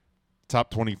top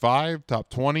 25, top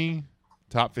 20,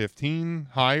 top 15,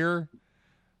 higher?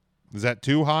 Is that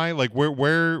too high? Like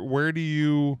where do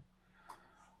you,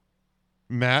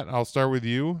 Matt? I'll start with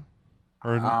you.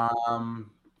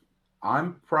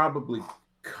 I'm probably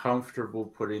comfortable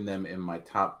putting them in my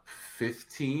top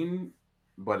 15,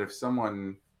 but if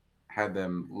someone had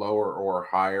them lower or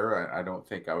higher, I don't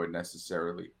think I would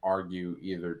necessarily argue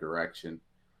either direction.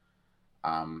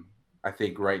 I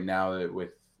think right now that with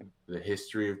the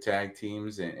history of tag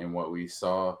teams and what we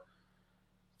saw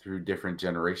through different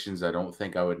generations, I don't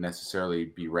think I would necessarily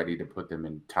be ready to put them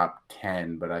in top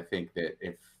 10, but I think that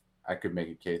if I could make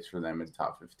a case for them in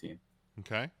top 15.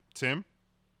 Okay, Tim.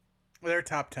 They're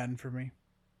top 10 for me.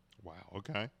 Wow.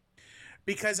 Okay.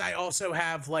 Because I also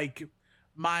have like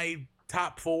my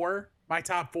top four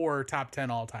are top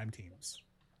 10 all-time teams.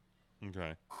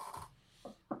 Okay.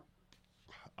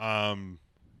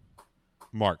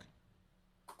 Mark.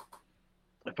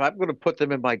 If I'm going to put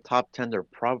them in my top 10, they're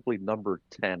probably number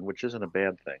 10, which isn't a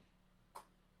bad thing.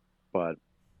 But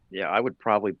yeah, I would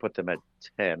probably put them at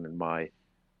 10 in my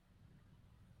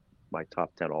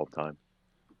top 10 all time.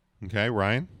 Okay,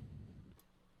 Ryan.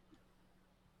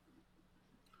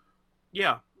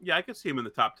 Yeah, I could see him in the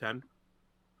top 10.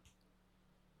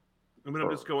 I'm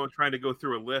just trying to go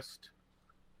through a list.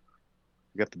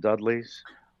 You got the Dudleys.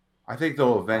 I think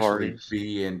they'll eventually Hardys.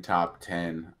 be in top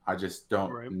 10. I just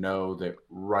don't know that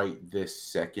right this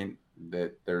second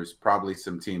that there's probably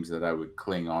some teams that I would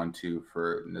cling on to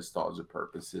for nostalgia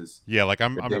purposes. Yeah, like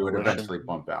they would eventually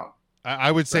bump out.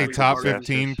 I would say Probably top the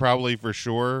 15 probably for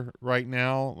sure right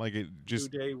now. Like it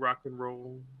just New Day, Rock and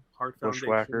Roll, Heart Foundation.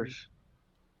 Bushwhackers.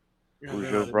 Yeah,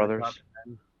 Rougeau Brothers.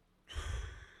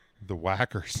 the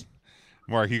Whackers.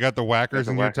 Mark, you got the Whackers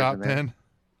the in your Whackers top in there. 10?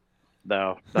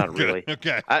 No, not really.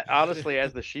 Okay. Honestly,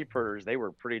 as the sheep herders, they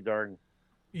were pretty darn.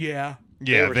 Yeah.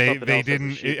 Yeah, were they something else as the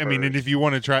didn't. sheep I mean, and herders. if you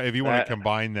want to That-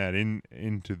 combine that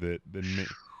into the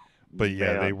but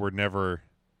yeah, they Man. were never.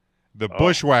 The Oh.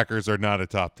 Bushwhackers are not a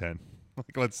top 10.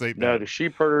 Like, let's say No, that. the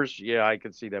sheep herders. Yeah, I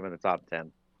could see them in the top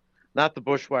 10. Not the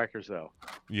Bushwhackers though.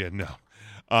 Yeah, no.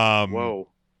 Whoa.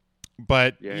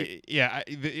 But Yeah.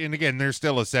 and again, they're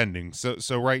still ascending.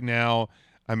 So right now,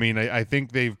 I mean, I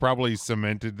think they've probably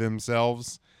cemented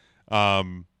themselves, top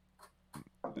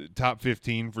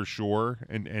 15 for sure,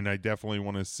 and I definitely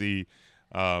want to see,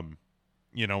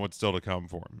 what's still to come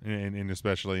for them, and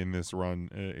especially in this run,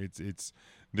 it's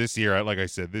this year. Like I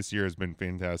said, this year has been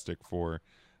fantastic for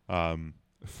them.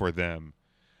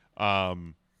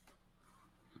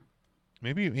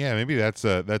 Maybe that's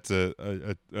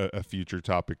a future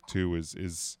topic too.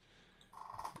 Is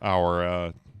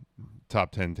our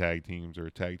top 10 tag teams or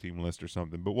a tag team list or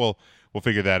something, but we'll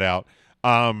figure that out.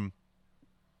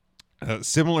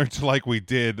 Similar to like we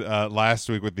did last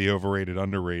week with the overrated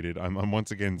underrated, I'm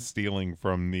once again stealing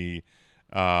from the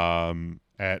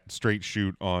at Straight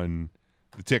Shoot on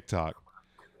the TikTok.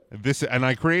 And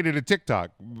I created a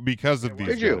TikTok because of these.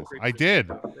 Did you? guys. I did.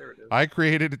 There it is. I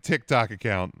created a TikTok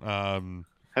account.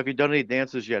 Have you done any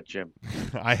dances yet, Jim?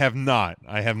 I have not.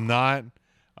 I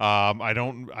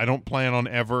don't plan on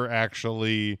ever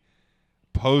actually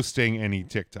posting any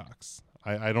TikToks.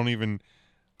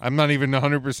 I'm not even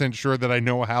 100% sure that I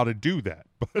know how to do that.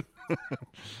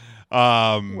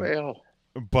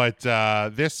 But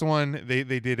this one they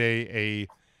did a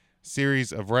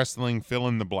series of wrestling fill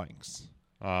in the blanks.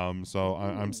 So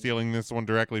I'm stealing this one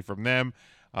directly from them.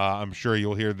 I'm sure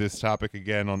you'll hear this topic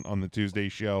again on the Tuesday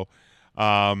show.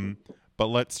 But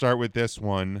let's start with this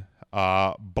one.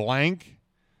 Blank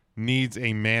needs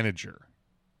a manager.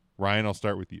 Ryan, I'll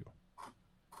start with you.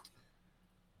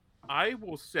 I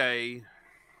will say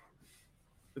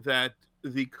that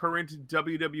the current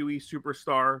WWE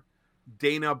superstar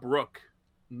Dana Brooke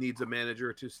needs a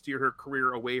manager to steer her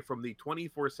career away from the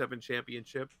 24/7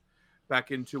 championship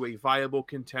back into a viable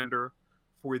contender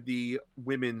for the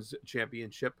women's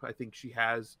championship. I think she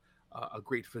has a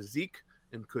great physique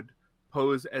and could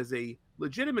pose as a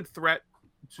legitimate threat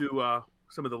to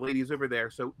some of the ladies over there.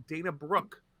 So Dana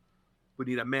Brooke would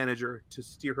need a manager to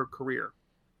steer her career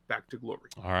back to glory.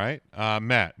 All right.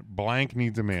 Matt, Blank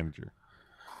needs a manager.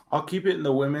 I'll keep it in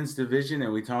the women's division,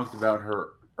 and we talked about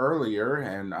her earlier,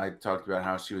 and I talked about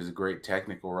how she was a great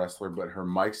technical wrestler, but her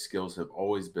mic skills have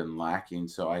always been lacking.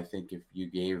 So I think if you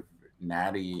gave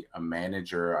Natty a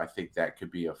manager, I think that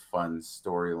could be a fun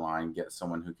storyline. Get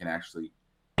someone who can actually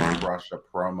brush a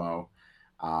promo.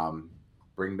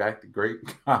 Bring back the great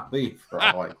Khali for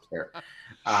all I care.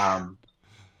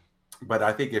 But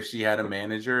I think if she had a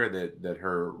manager that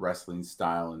her wrestling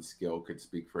style and skill could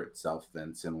speak for itself,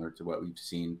 then similar to what we've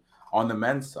seen on the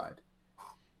men's side.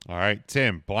 All right,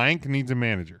 Tim, Blank needs a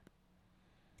manager.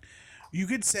 You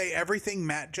could say everything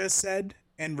Matt just said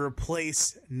and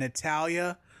replace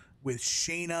Natalya with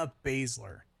Shayna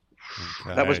Baszler.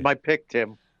 Okay. That was my pick,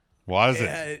 Tim. Was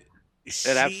it?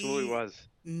 It absolutely was.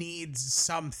 Needs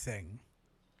something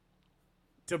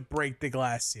to break the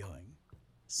glass ceiling.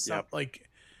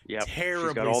 Yep. Terribly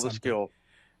She's got all the something. skill.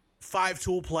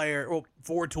 4-tool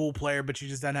player, but she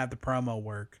just doesn't have the promo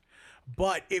work.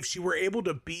 But if she were able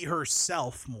to be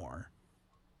herself more,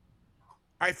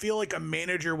 I feel like a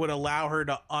manager would allow her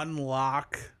to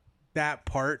unlock that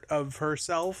part of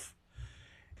herself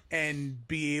and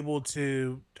be able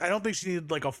to. I don't think she needed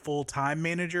like a full-time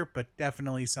manager, but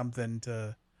definitely something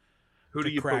to. Who do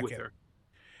you put with her?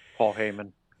 Paul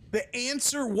Heyman. The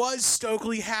answer was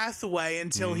Stokely Hathaway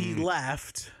until he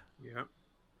left. Yeah.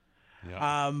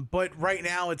 Yeah. But right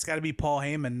now it's got to be Paul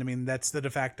Heyman. I mean, that's the de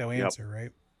facto answer,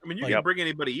 right? I mean, you can bring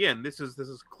anybody in. This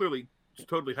is clearly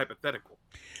totally hypothetical.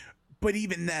 But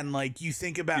even then, like you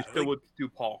think about, you still would do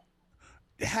Paul.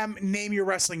 Name your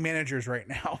wrestling managers right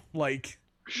now. Like,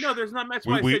 no, there's not. That's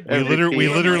we why I said we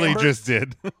literally Lambert, just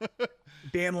did.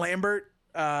 Dan Lambert.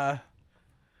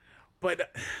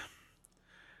 But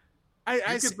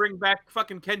I could bring back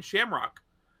fucking Ken Shamrock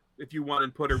if you want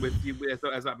and put her with you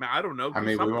as a, I don't know. I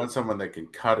mean, we want someone that can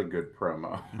cut a good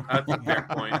promo. That's a fair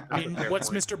point. I mean, what's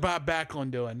Mr. Bob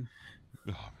Backlund doing?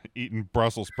 Eating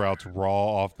Brussels sprouts raw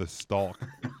off the stalk.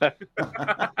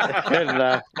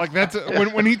 And, Like that's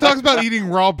when he talks about eating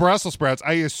raw Brussels sprouts,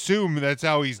 I assume that's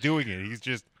how he's doing it. He's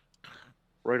just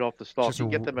right off the stalk. Just You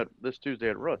get them at this Tuesday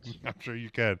at Roots. I'm sure you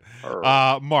can.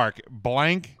 Or- Mark,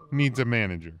 blank needs a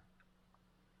manager.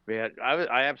 Man,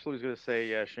 I absolutely was going to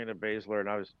say Shayna Baszler,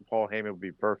 and Paul Heyman would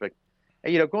be perfect.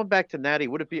 And going back to Natty,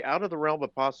 would it be out of the realm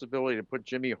of possibility to put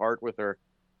Jimmy Hart with her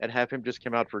and have him just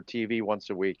come out for TV once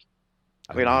a week?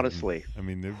 I mean, honestly,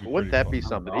 wouldn't that be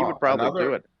something? He would probably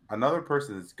do it. Another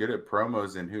person that's good at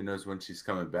promos, and who knows when she's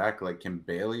coming back. Like, can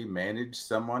Bailey manage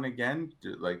someone again?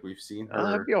 Like we've seen her.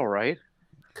 That'd be all right.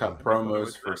 Cut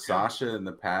promos for Sasha in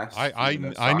the past.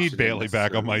 I need Bailey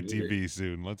back on my TV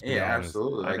soon. Let's be honest.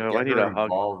 Absolutely. Like, I need her a hug.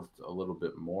 involved a little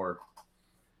bit more.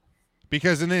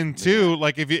 Because and then too,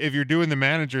 like if you're doing the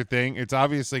manager thing, it's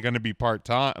obviously going to be part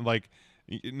time. Like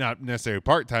not necessarily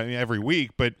part time every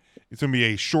week, but it's going to be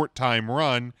a short time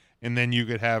run, and then you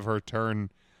could have her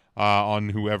turn on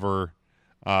whoever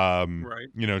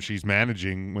she's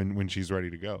managing when she's ready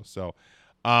to go. So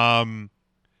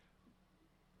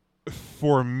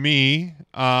for me,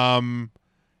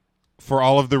 for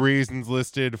all of the reasons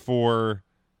listed for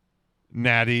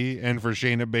Natty and for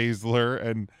Shayna Baszler,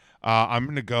 and I'm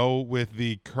going to go with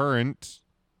the current,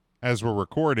 as we're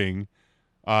recording,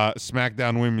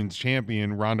 SmackDown Women's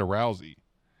Champion Ronda Rousey.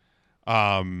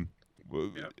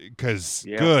 Because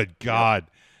good God,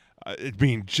 I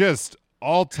mean, just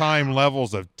all-time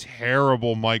levels of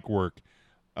terrible mic work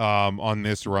on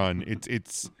this run.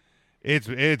 It's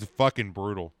fucking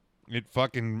brutal. It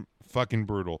fucking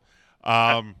brutal.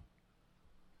 I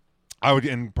would,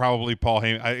 and probably Paul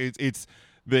Heyman. It's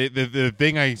the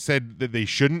thing I said that they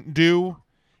shouldn't do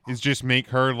is just make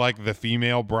her like the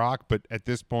female Brock. But at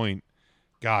this point,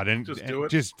 God, and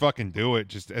just fucking do it.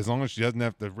 Just as long as she doesn't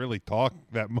have to really talk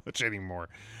that much anymore.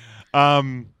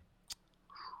 All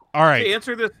right.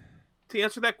 To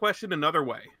answer that question another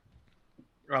way,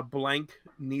 blank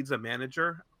needs a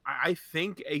manager. I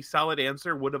think a solid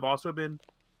answer would have also been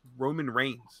Roman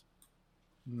Reigns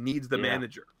needs the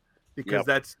manager, because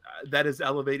that has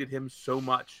elevated him so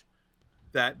much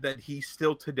that he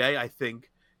still today, I think,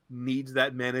 needs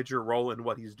that manager role in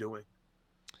what he's doing.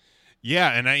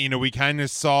 Yeah, and we kind of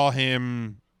saw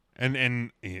him,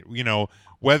 and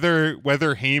whether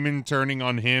Heyman turning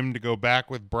on him to go back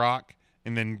with Brock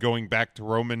and then going back to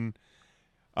Roman,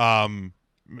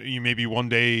 maybe one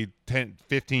day 10,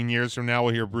 15 years from now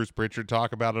we'll hear Bruce Pritchard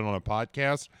talk about it on a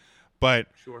podcast. But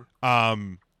sure.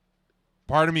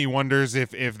 Part of me wonders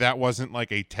if that wasn't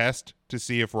like a test to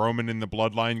see if Roman and the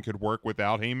Bloodline could work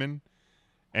without Heyman,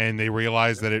 and they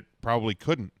realized that it probably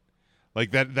couldn't. Like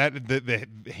that the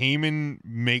Heyman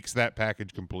makes that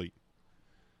package complete.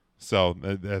 So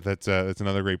that's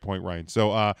another great point, Ryan.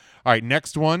 So all right,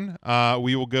 next one,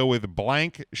 we will go with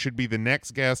blank should be the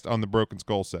next guest on the Broken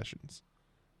Skull sessions.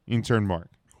 Intern Mark.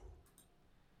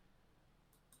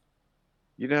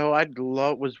 I'd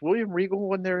love. Was William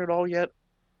Regal in there at all yet?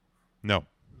 No.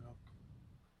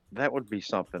 That would be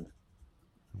something.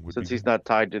 Since he's not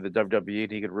tied to the WWE,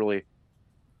 and he could really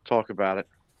talk about it.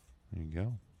 There you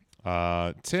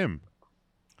go. Tim.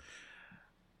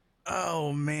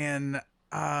 Oh man,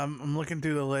 I'm looking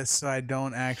through the list so I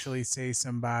don't actually say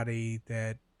somebody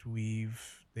that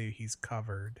he's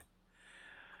covered.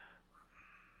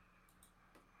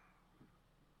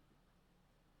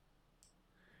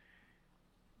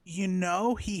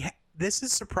 This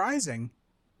is surprising.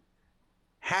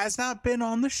 Has not been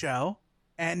on the show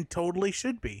and totally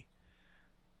should be.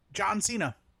 John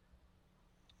Cena.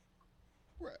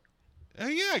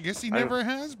 Yeah, I guess he never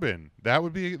has been.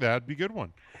 That'd be a good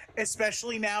one.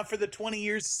 Especially now for the 20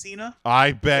 years of Cena.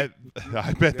 I bet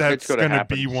that's going to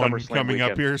be one coming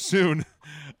up here soon.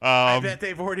 I bet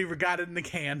they've already got it in the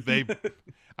can.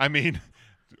 I mean,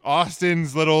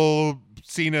 Austin's little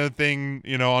Cena thing,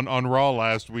 on Raw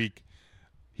last week,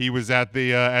 he was at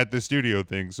the studio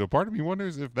thing. So part of me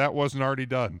wonders if that wasn't already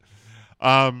done.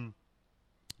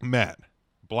 Matt,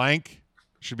 blank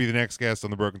should be the next guest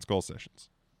on the Broken Skull Sessions.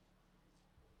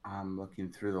 I'm looking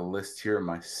through the list here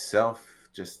myself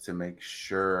just to make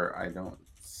sure I don't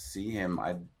see him.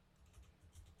 I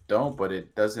don't, but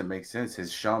it doesn't make sense.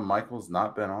 Has Shawn Michaels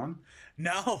not been on?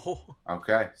 No.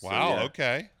 Okay. So Wow. yeah.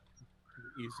 Okay.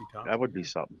 Easy time. That would be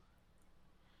something.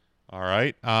 All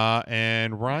right.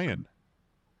 And Ryan.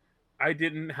 I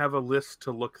didn't have a list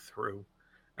to look through,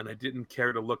 and I didn't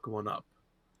care to look one up.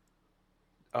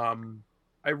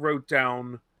 I wrote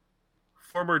down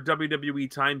former WWE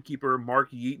timekeeper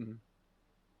Mark Yeaton.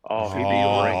 Oh, he'd be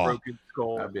Oh. great. Broken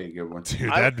Skull. That'd be a good one.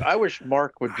 Dude, I wish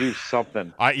Mark would do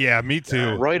something. yeah, me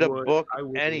too. Write a would- book, I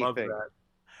would love anything. that.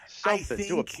 Something.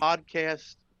 Do a think-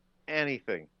 podcast,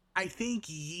 anything. I think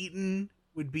Yeaton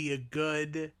would be a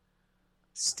good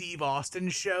Steve Austin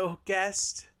show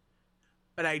guest,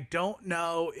 but I don't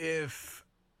know if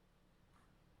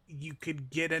you could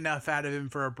get enough out of him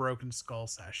for a Broken Skull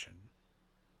session.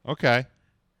 Okay.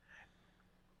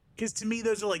 Because to me,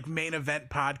 those are like main event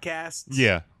podcasts.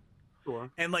 Yeah. Sure.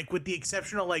 And like with the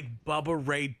exception of like Bubba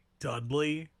Ray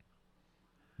Dudley,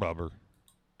 Bubber.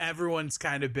 everyone's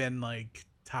kind of been like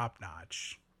top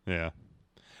notch. Yeah.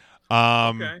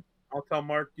 Okay. I'll tell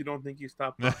Mark you don't think he's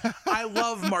top notch. I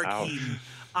love Mark Ouch. Heaton.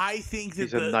 I think that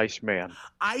He's a nice man.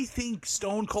 I think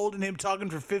Stone Cold and him talking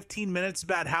for 15 minutes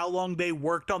about how long they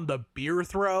worked on the beer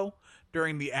throw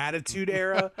during the Attitude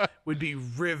Era would be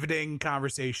riveting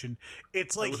conversation.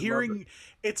 It's like would love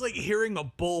hearing a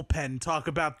bullpen talk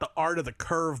about the art of the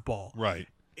curveball. Right.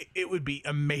 It would be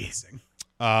amazing.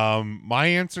 My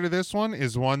answer to this one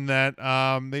is one that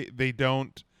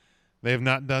they have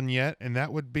not done yet, and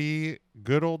that would be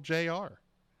good old JR.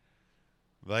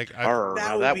 Like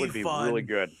That would be be fun. really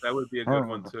good. That would be a good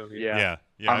one too. Yeah.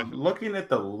 yeah. I'm looking at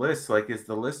the list. Like, is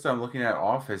the list I'm looking at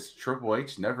off? Has Triple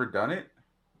H never done it?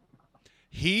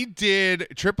 He did.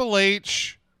 Triple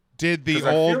H did the 'Cause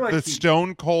I feel like the he-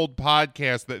 Stone Cold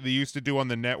podcast that they used to do on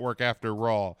the network after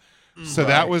Raw. So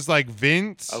that Right. was like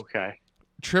Vince, Okay.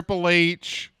 Triple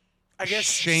H, I guess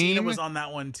Shane Cena was on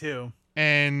that one too.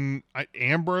 and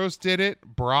Ambrose did it.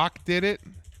 Brock did it.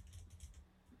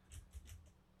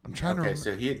 I'm trying to Okay,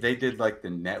 remember. so they did like the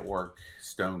network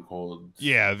Stone Cold.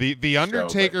 Yeah, the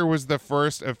Undertaker was the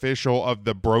first official of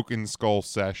the Broken Skull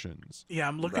Sessions. Yeah,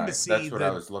 I'm looking Right, to see that's what I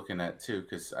the was looking at too.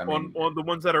 Because I mean, On the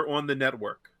ones that are on the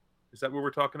network. Is that what we're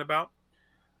talking about?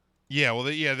 Yeah, well,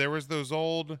 there was those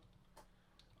old,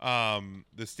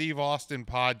 the Steve Austin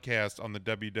podcast on the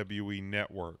WWE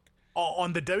Network.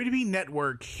 on the WWE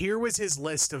Network. Here was his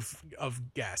list of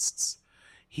guests.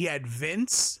 He had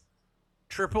Vince,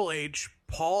 Triple H,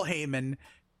 Paul Heyman,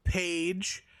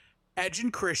 Paige, Edge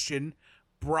and Christian,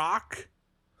 Brock,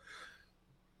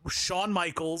 Shawn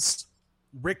Michaels,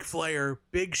 Ric Flair,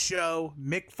 Big Show,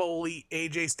 Mick Foley,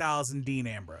 AJ Styles, and Dean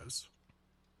Ambrose.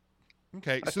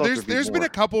 Okay, I so thought there's there'd be been more. a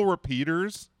couple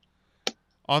repeaters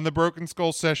on the Broken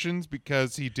Skull Sessions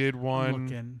because he did I'm one.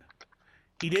 looking.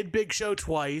 He did Big Show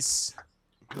twice.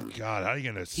 God, how are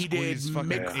you gonna He did squeeze fucking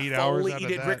Mick 8 hours Foley. out He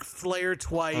of did that? Ric Flair I'll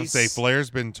twice. say Flair's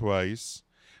been twice.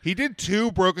 He did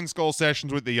 2 Broken Skull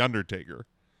Sessions with the Undertaker,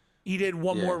 He did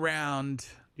one Yeah. more round.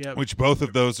 Yep. which both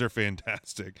of those are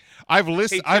fantastic. I've Hey,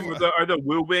 listened. Tim, are the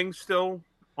Woo Wings still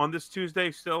on this Tuesday?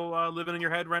 Still living in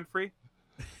your head rent free?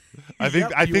 I think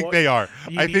Yep, I you think want- they are.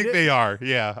 you I need think it? they are.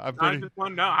 Yeah, I'm I pretty. just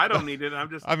want no. I don't need it. I'm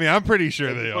just. I mean, I'm pretty sure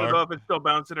I they just want to know are. if it's still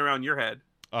bouncing around your head.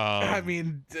 I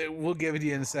mean, we'll give it to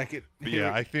you in a second. But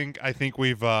yeah, I think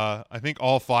we've I think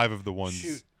all 5 of the ones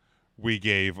Shoot. we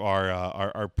gave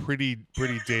are pretty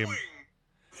damn.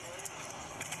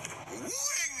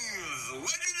 Wings!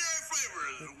 Legendary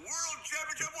flavors! World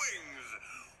Championship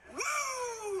wings!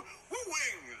 Woo! Woo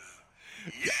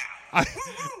wings! Yeah! I,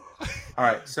 Woo! all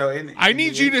right. So I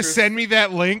need you to send me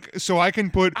that link so I can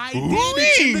put. I did.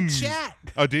 It's in the wings. chat.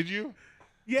 Oh, did you?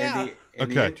 Yeah. In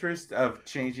the Okay. interest of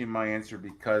changing my answer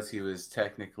because he was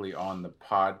technically on the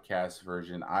podcast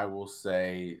version, I will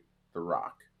say The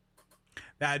Rock.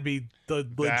 That'd be the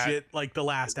legit, like the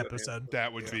last episode.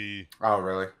 That would be Oh,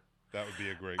 really? that would be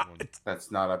a great one.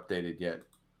 That's not updated yet.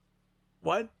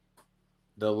 What?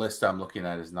 The list I'm looking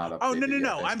at is not updated. Oh,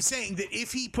 no. yet. I'm saying that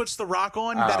if he puts The Rock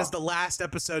on, Oh. that is the last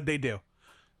episode they do.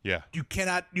 Yeah. You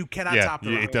cannot Yeah, top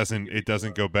The Rock. it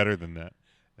doesn't go better than that.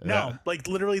 No, like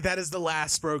literally, that is the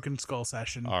last Broken Skull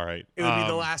session. All right. It would be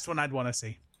the last one I'd want to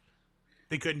see.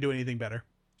 They couldn't do anything better.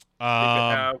 They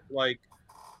could have like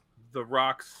the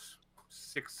Rock's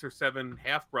 6 or 7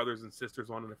 half brothers and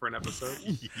sisters on it for an episode.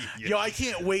 Yeah. Yo, I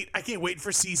can't wait. I can't wait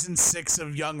for season 6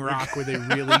 of Young Rock where they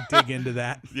really dig into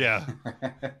that. Yeah.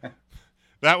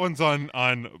 That one's on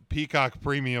Peacock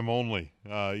Premium only.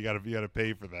 You gotta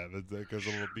pay for that. That goes a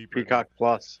little deeper. Peacock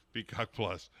Plus. Peacock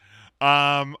Plus.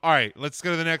 All right, let's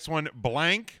go to the next one.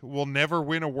 Blank will never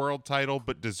win a world title,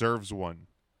 but deserves one.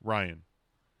 Ryan.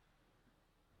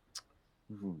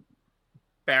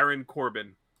 Baron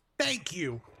Corbin. Thank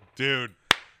you. Dude,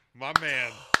 my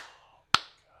man.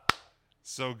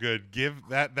 So good.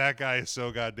 That guy is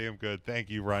so goddamn good.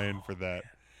 Thank you, Ryan, for that.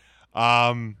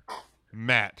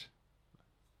 Matt.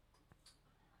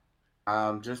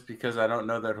 Just because I don't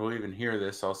know that he'll even hear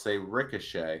this, I'll say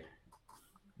Ricochet.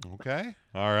 Okay.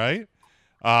 All right.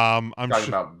 I'm talking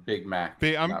about Big Mac.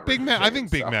 Big Mac. I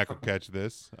think Big Mac will catch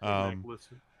this.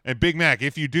 Listen. And Big Mac,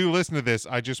 if you do listen to this,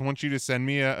 I just want you to send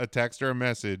me a text or a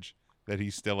message that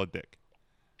he's still a dick.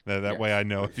 That way I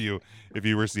know if you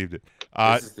received it.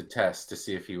 This is the test to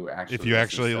see if you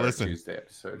actually listen. Tuesday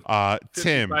episode.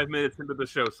 Tim. 5 minutes into the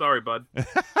show. Sorry, bud.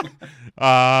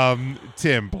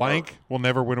 Tim, blank will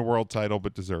never win a world title,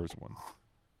 but deserves one.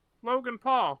 Logan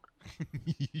Paul.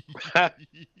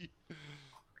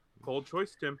 Bold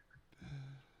choice, Tim.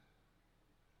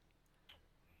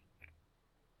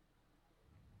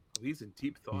 He's in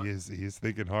deep thought. He is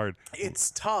thinking hard. It's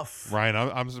tough. Ryan,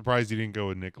 I'm surprised you didn't go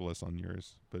with Nicholas on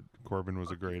yours, but Corbin was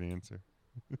a great answer.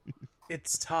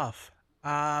 It's tough.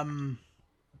 Oh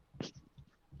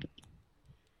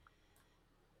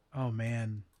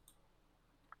man.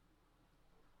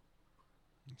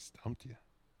 He stumped you.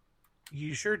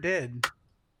 You sure did.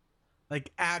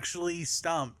 Like actually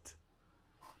stumped.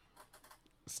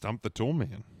 Stumped the Tool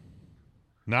Man.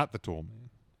 Not the Tool Man.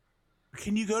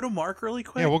 Can you go to Mark really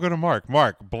quick? Yeah, we'll go to Mark.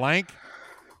 Mark, blank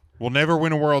will never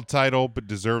win a world title, but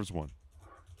deserves one.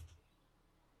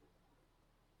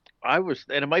 And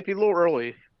it might be a little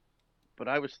early, but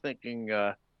I was thinking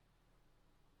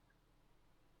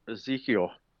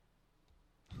Ezekiel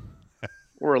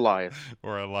or Elias.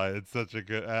 It's such a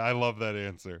good. I love that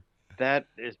answer. I've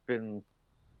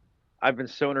been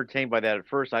so entertained by that. At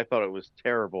first, I thought it was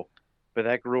terrible, but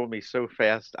that grew on me so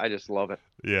fast. I just love it.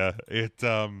 Yeah,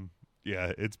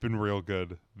 it's been real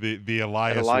good. The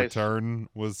Elias return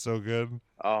was so good.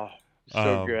 Oh,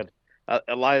 so good.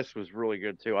 Elias was really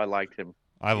good too. I liked him.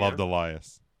 I loved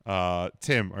Elias.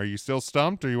 Tim, are you still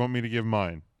stumped, or you want me to give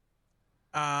mine?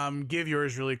 Give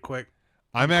yours really quick.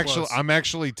 I'm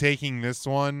actually taking this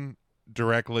one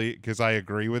directly because I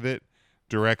agree with it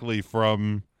directly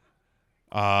from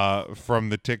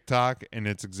the TikTok, and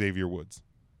it's Xavier Woods.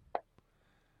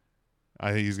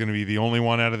 I think he's going to be the only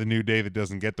one out of the New Day that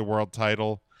doesn't get the world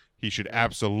title. He should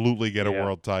absolutely get a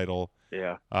world title.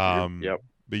 Yeah. Yep.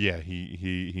 But yeah,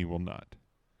 he will not.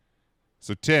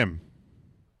 So Tim,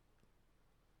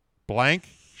 blank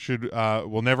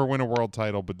will never win a world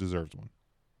title, but deserves one.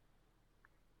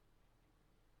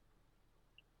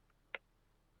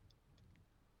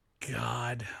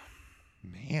 God,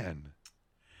 man,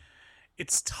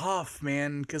 it's tough,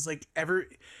 man. Because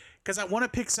I want to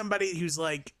pick somebody who's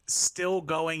like still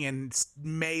going and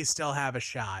may still have a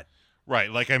shot.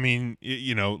 Right. Like, I mean,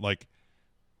 like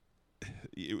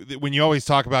when you always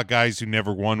talk about guys who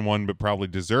never won one but probably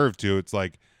deserve to, it's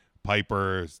like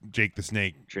Piper, Jake the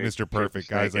Snake, Mr. Perfect,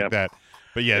 guys like that.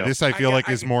 But yeah, this I feel like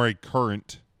is more a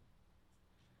current.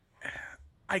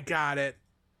 I got it,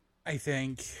 I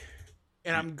think.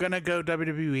 And I'm going to go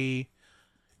WWE,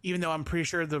 even though I'm pretty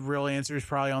sure the real answer is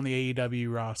probably on the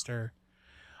AEW roster.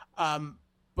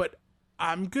 But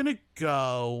I'm going to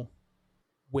go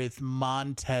with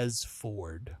Montez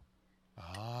Ford.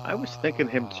 I was thinking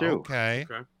him too. Okay.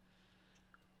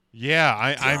 Yeah,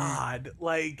 I'm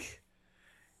like,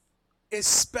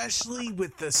 especially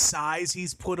with the size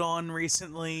he's put on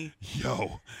recently.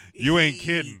 Yo, you ain't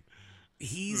kidding.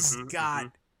 He's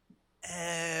got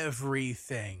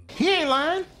everything. He ain't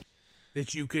lying.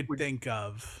 That you could think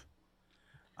of.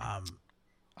 I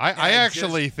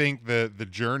actually think the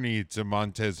journey to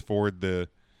Montez Ford, the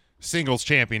singles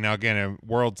champion, now again, a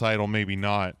world title, maybe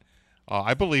not.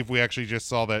 I believe we actually just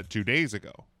saw that 2 days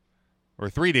ago or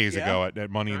 3 days ago at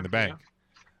Money in the Bank. Yeah.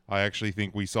 I actually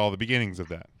think we saw the beginnings of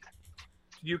that.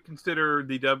 Do you consider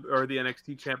the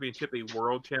NXT championship a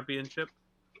world championship?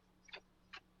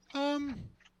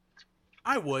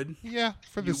 I would. Yeah,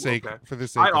 for the sake.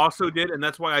 I also did, and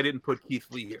that's why I didn't put Keith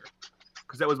Lee here,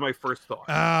 because that was my first thought.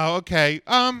 Oh, okay.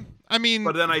 I mean,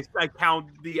 but then I count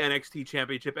the NXT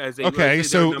championship as a okay.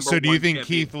 So do you think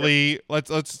Keith Lee?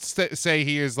 Let's say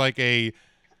he is like a,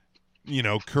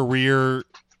 career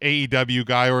AEW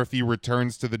guy, or if he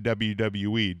returns to the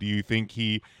WWE, do you think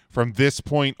he from this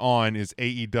point on is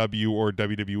AEW or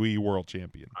WWE world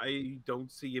champion? I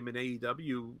don't see him in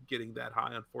AEW getting that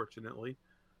high, unfortunately.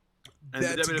 And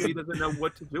That's the a WWE good- doesn't know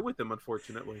what to do with him,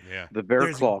 unfortunately. Yeah. The Bear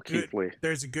There's a Claw, good- Keith Lee.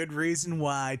 There's a good reason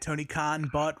why Tony Khan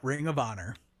bought Ring of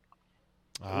Honor.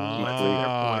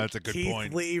 That's a good Keith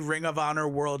point. Lee, Ring of Honor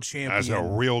World Champion. That's a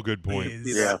real good point.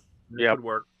 is Yeah. That Yep. would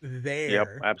work. there. Yep,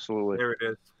 absolutely. There it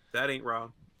is. That ain't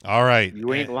wrong. All right.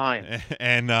 You ain't lying.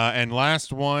 And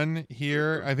last one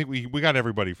here. I think we got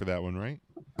everybody for that one, right?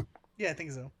 Yeah, I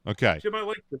think so. Okay. Jim, I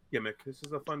like this gimmick. This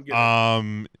is a fun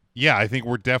gimmick. Yeah, I think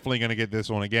we're definitely gonna get this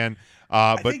one again.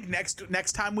 I But think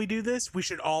next time we do this, we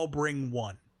should all bring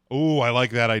one. I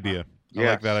like that idea. I like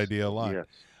Yes. that idea a lot.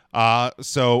 Yes.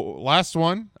 So last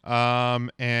one.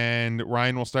 And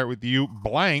Ryan, we'll start with you.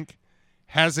 Blank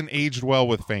hasn't aged well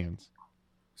with fans.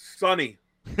 Sonny.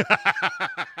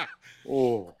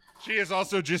 Oh, She has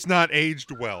also just not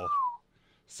aged well.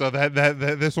 So that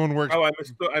this one works Oh, I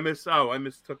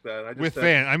mistook that. I just with said-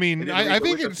 fan. I mean, didn't I read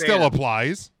think with it the still fans.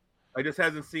 applies. I just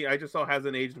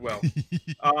hasn't aged well.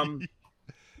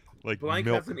 Like Blank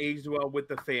milk. hasn't aged well with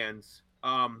the fans.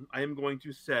 I am going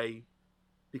to say,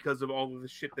 because of all of the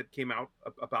shit that came out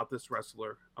about this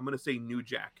wrestler, I'm going to say New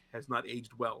Jack has not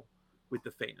aged well with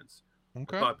the fans.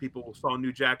 Okay. I thought people saw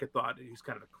New Jack and thought he's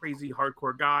kind of a crazy,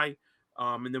 hardcore guy.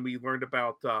 And then we learned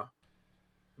about a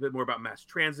bit more about mass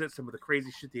transit, some of the crazy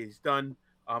shit that he's done.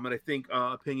 And I think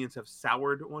opinions have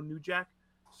soured on New Jack.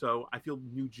 So I feel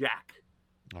New Jack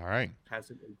All right.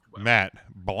 hasn't aged well. Matt,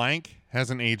 Blank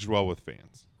hasn't aged well with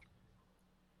fans.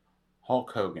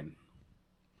 Hulk Hogan.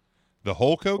 The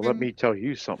Hulk Hogan? well, let me tell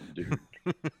you something, dude.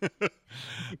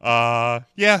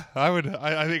 Yeah,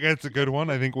 I think that's a good one.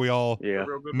 I think we all Yeah.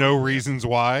 Real good know one. reasons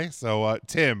why. So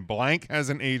Tim, Blank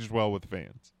hasn't aged well with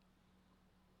fans.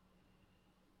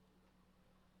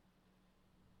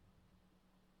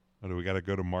 Oh, do we got to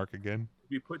go to Mark again?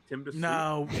 We put Tim to sleep.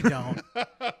 No, we don't.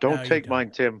 Don't No, you take don't. mine,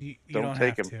 Tim. You Don't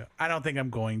take have him. to. I don't think I'm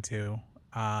going to. Wish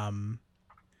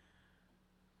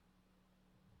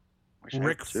I had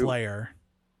Ric two. Flair.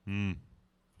 Hmm.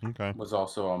 Okay. Was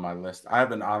also on my list. I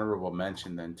have an honorable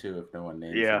mention then too, if no one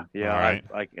names Yeah, him. yeah. All right.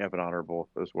 I have an honorable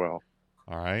as well.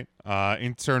 All right.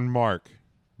 Intern Mark,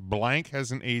 Blank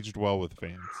hasn't aged well with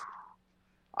fans.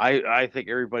 I think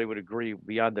everybody would agree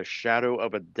beyond the shadow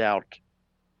of a doubt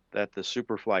that the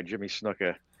Superfly Jimmy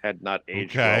Snuka had not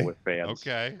aged Okay. well with fans.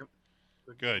 Okay.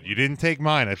 Good. You didn't take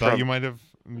mine. I thought From- you might have.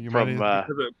 You From might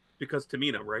Because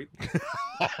Tamina, right? have.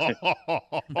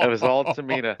 that was all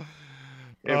Tamina.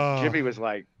 And Oh. Jimmy was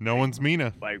like No one's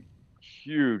Mina.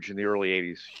 huge in the early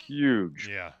 '80s, huge,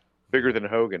 Yeah. bigger than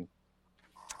Hogan.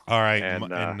 All right. And,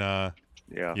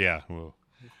 Yeah, yeah. Well,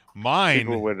 mine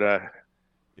people would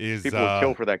is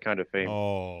kill for that kind of fame.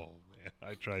 Oh man,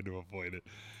 I tried to avoid it.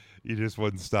 You just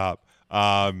wouldn't stop.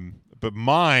 But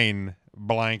mine,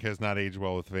 Blank has not aged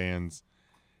well with fans,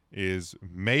 is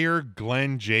Mayor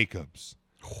Glenn Jacobs.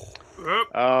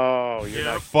 Oh, you're Yeah.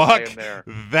 not Fuck playing there.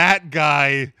 that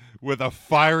guy with a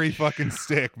fiery fucking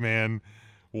stick, man.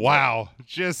 Wow.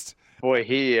 Just Boy,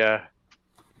 he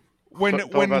when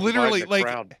talk when about literally dividing the like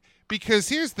crowd. because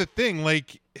here's the thing,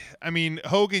 like I mean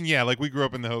Hogan, yeah, like we grew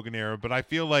up in the Hogan era, but I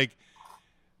feel like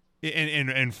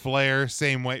and Flair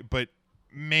same way, but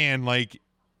man, like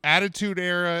Attitude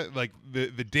Era, like the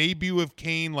debut of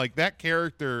Kane, like that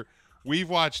character, we've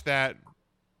watched that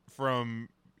from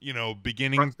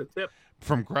beginning Crust the tip.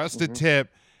 from crust to Mhm.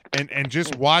 tip, and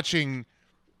just watching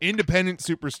independent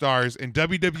superstars and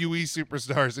WWE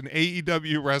superstars and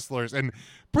AEW wrestlers and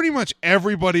pretty much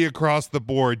everybody across the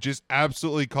board just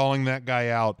absolutely calling that guy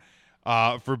out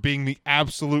for being the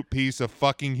absolute piece of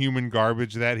fucking human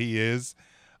garbage that he is,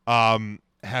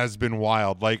 has been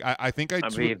wild. Like I think I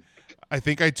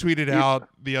tweeted out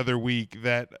the other week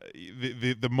that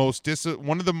the most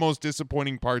one of the most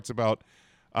disappointing parts about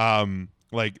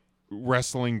like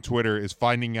wrestling Twitter is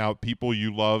finding out people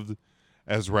you loved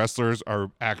as wrestlers are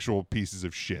actual pieces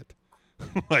of shit.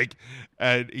 Like,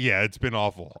 yeah, it's been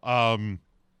awful.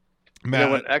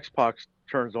 Matt, when X-Pac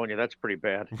turns on you, that's pretty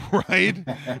bad. right?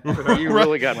 You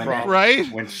really got When- problems.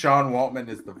 Right? When Sean Waltman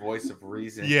is the voice of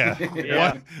reason. Yeah.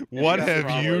 Yeah. What got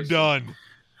have you problems. done?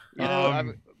 You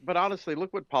know, but honestly,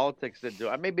 look what politics did do.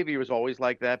 I mean, maybe he was always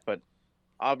like that, but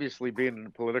obviously being in the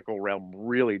political realm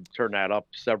really turned that up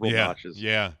several Yeah. notches.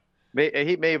 Yeah.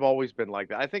 He may have always been like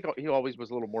that. I think he always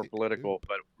was a little more political,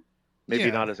 but maybe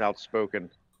Yeah. not as outspoken.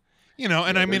 And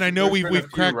I mean, There's- I know there's been a we've few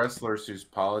cracked. wrestlers whose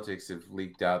politics have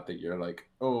leaked out that you're like,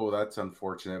 oh, that's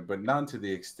unfortunate, but not to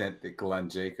the extent that Glenn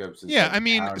Jacobs is. Yeah, like, I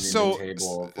mean, pounding so- the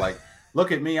table of like,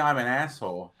 look at me, I'm an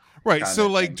asshole. Right. kinda So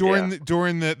like thing.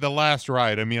 during the last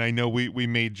ride, I mean, I know we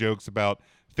made jokes about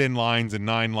thin lines and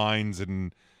 9 lines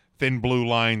and thin blue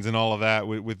lines and all of that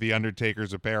with the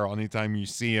Undertaker's apparel. Anytime you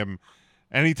see him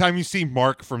Anytime you see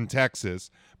Mark from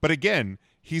Texas, but again,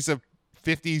 he's a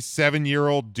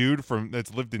 57-year-old dude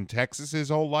that's lived in Texas his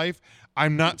whole life.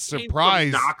 I'm not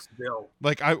surprised. Knoxville.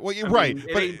 Like I right, mean,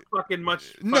 but it ain't fucking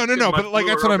much. No, but like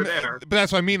that's what I'm. There. But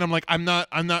that's what I mean. I'm like, I'm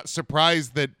not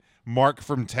surprised that Mark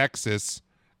from Texas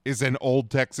is an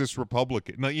old Texas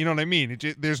Republican. No, you know what I mean?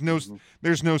 There's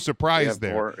no surprise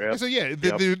there. So yeah,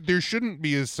 there shouldn't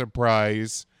be a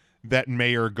surprise that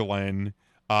Mayor Glenn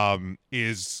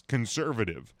is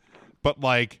conservative, but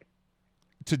like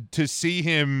to see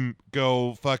him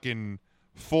go fucking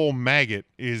full maggot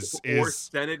is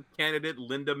Senate candidate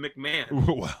Linda McMahon.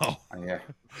 Well, Yeah.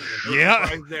 Yeah.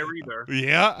 Surprise there either.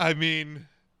 Yeah, I mean,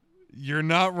 you're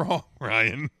not wrong,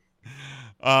 Ryan.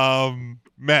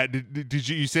 Matt, did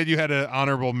you said you had an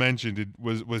honorable mention?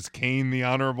 Was Kane the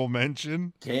honorable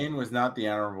mention? Kane was not the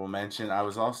honorable mention. I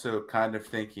was also kind of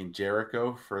thinking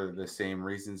Jericho for the same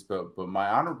reasons, but my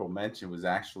honorable mention was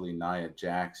actually Nia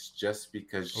Jax, just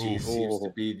because she seems to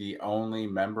be the only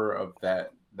member of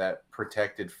that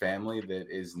protected family that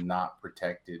is not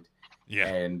protected. Yeah.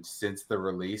 And since the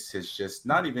release is just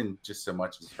not even just so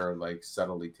much as her like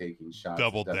subtly taking shots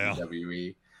Double at down.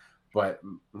 WWE, but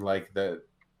like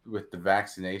with the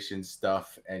vaccination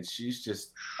stuff, and she's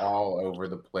just all over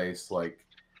the place, like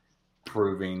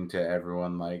proving to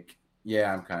everyone like,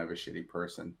 yeah, I'm kind of a shitty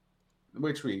person,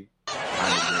 which we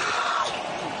kind of do.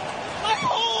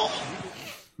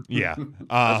 Yeah.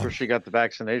 That's where she got the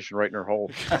vaccination right in her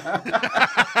hole.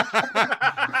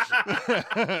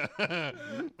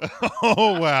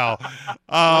 Oh wow.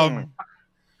 Man.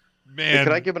 Hey,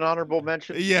 can I give an honorable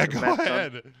mention? Yeah, to go Matt's son?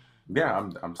 ahead. Yeah,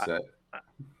 I'm set.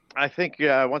 I think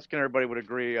once again everybody would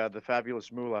agree the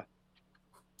Fabulous Moolah.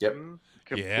 Yep.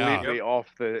 Completely off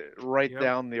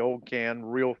down the old can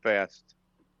real fast.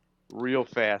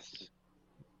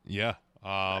 Yeah.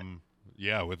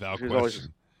 Yeah, without She's always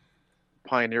question.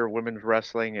 pioneer women's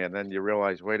wrestling, and then you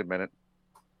realize, wait a minute,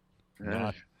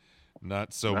 Not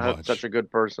so not much. such a good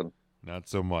person. Not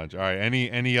so much. All right.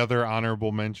 Any other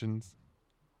honorable mentions?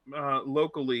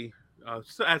 Locally,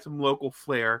 add some local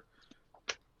flair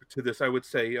to this. I would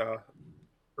say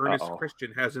Ernest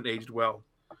Christian hasn't aged well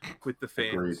with the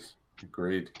fans.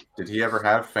 Agreed. Did he ever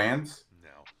have fans? No.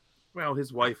 Well,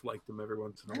 his wife liked him every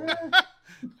once in a while.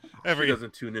 She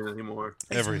doesn't tune in anymore.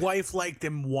 His wife liked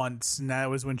him once, and that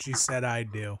was when she said, "I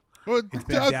do." Well,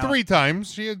 3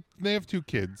 times. They have 2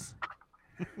 kids.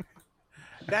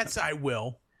 That's I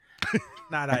will,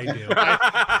 not I do.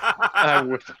 I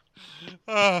would.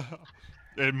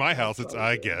 In my house, it's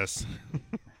I guess.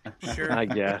 Sure. I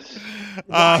guess.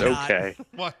 Why not? Okay.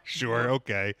 What? Sure.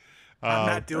 Okay. I'm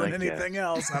not doing I anything guess.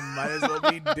 else. I might as well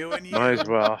be doing you. Might as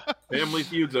well. Family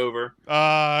feud's over.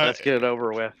 Let's get it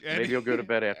over with. any- Maybe you'll go to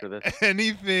bed after this.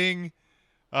 Anything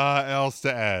else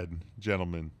to add,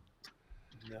 gentlemen?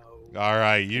 No. All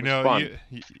right, you know fun.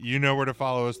 you know where to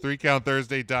follow us.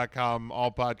 3countthursday.com,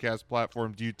 all podcast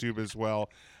platforms, YouTube as well.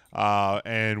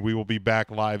 And we will be back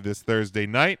live this Thursday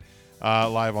night,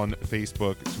 live on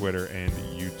Facebook, Twitter, and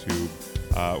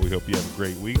YouTube. We hope you have a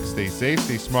great week. Stay safe,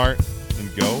 stay smart,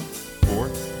 and go for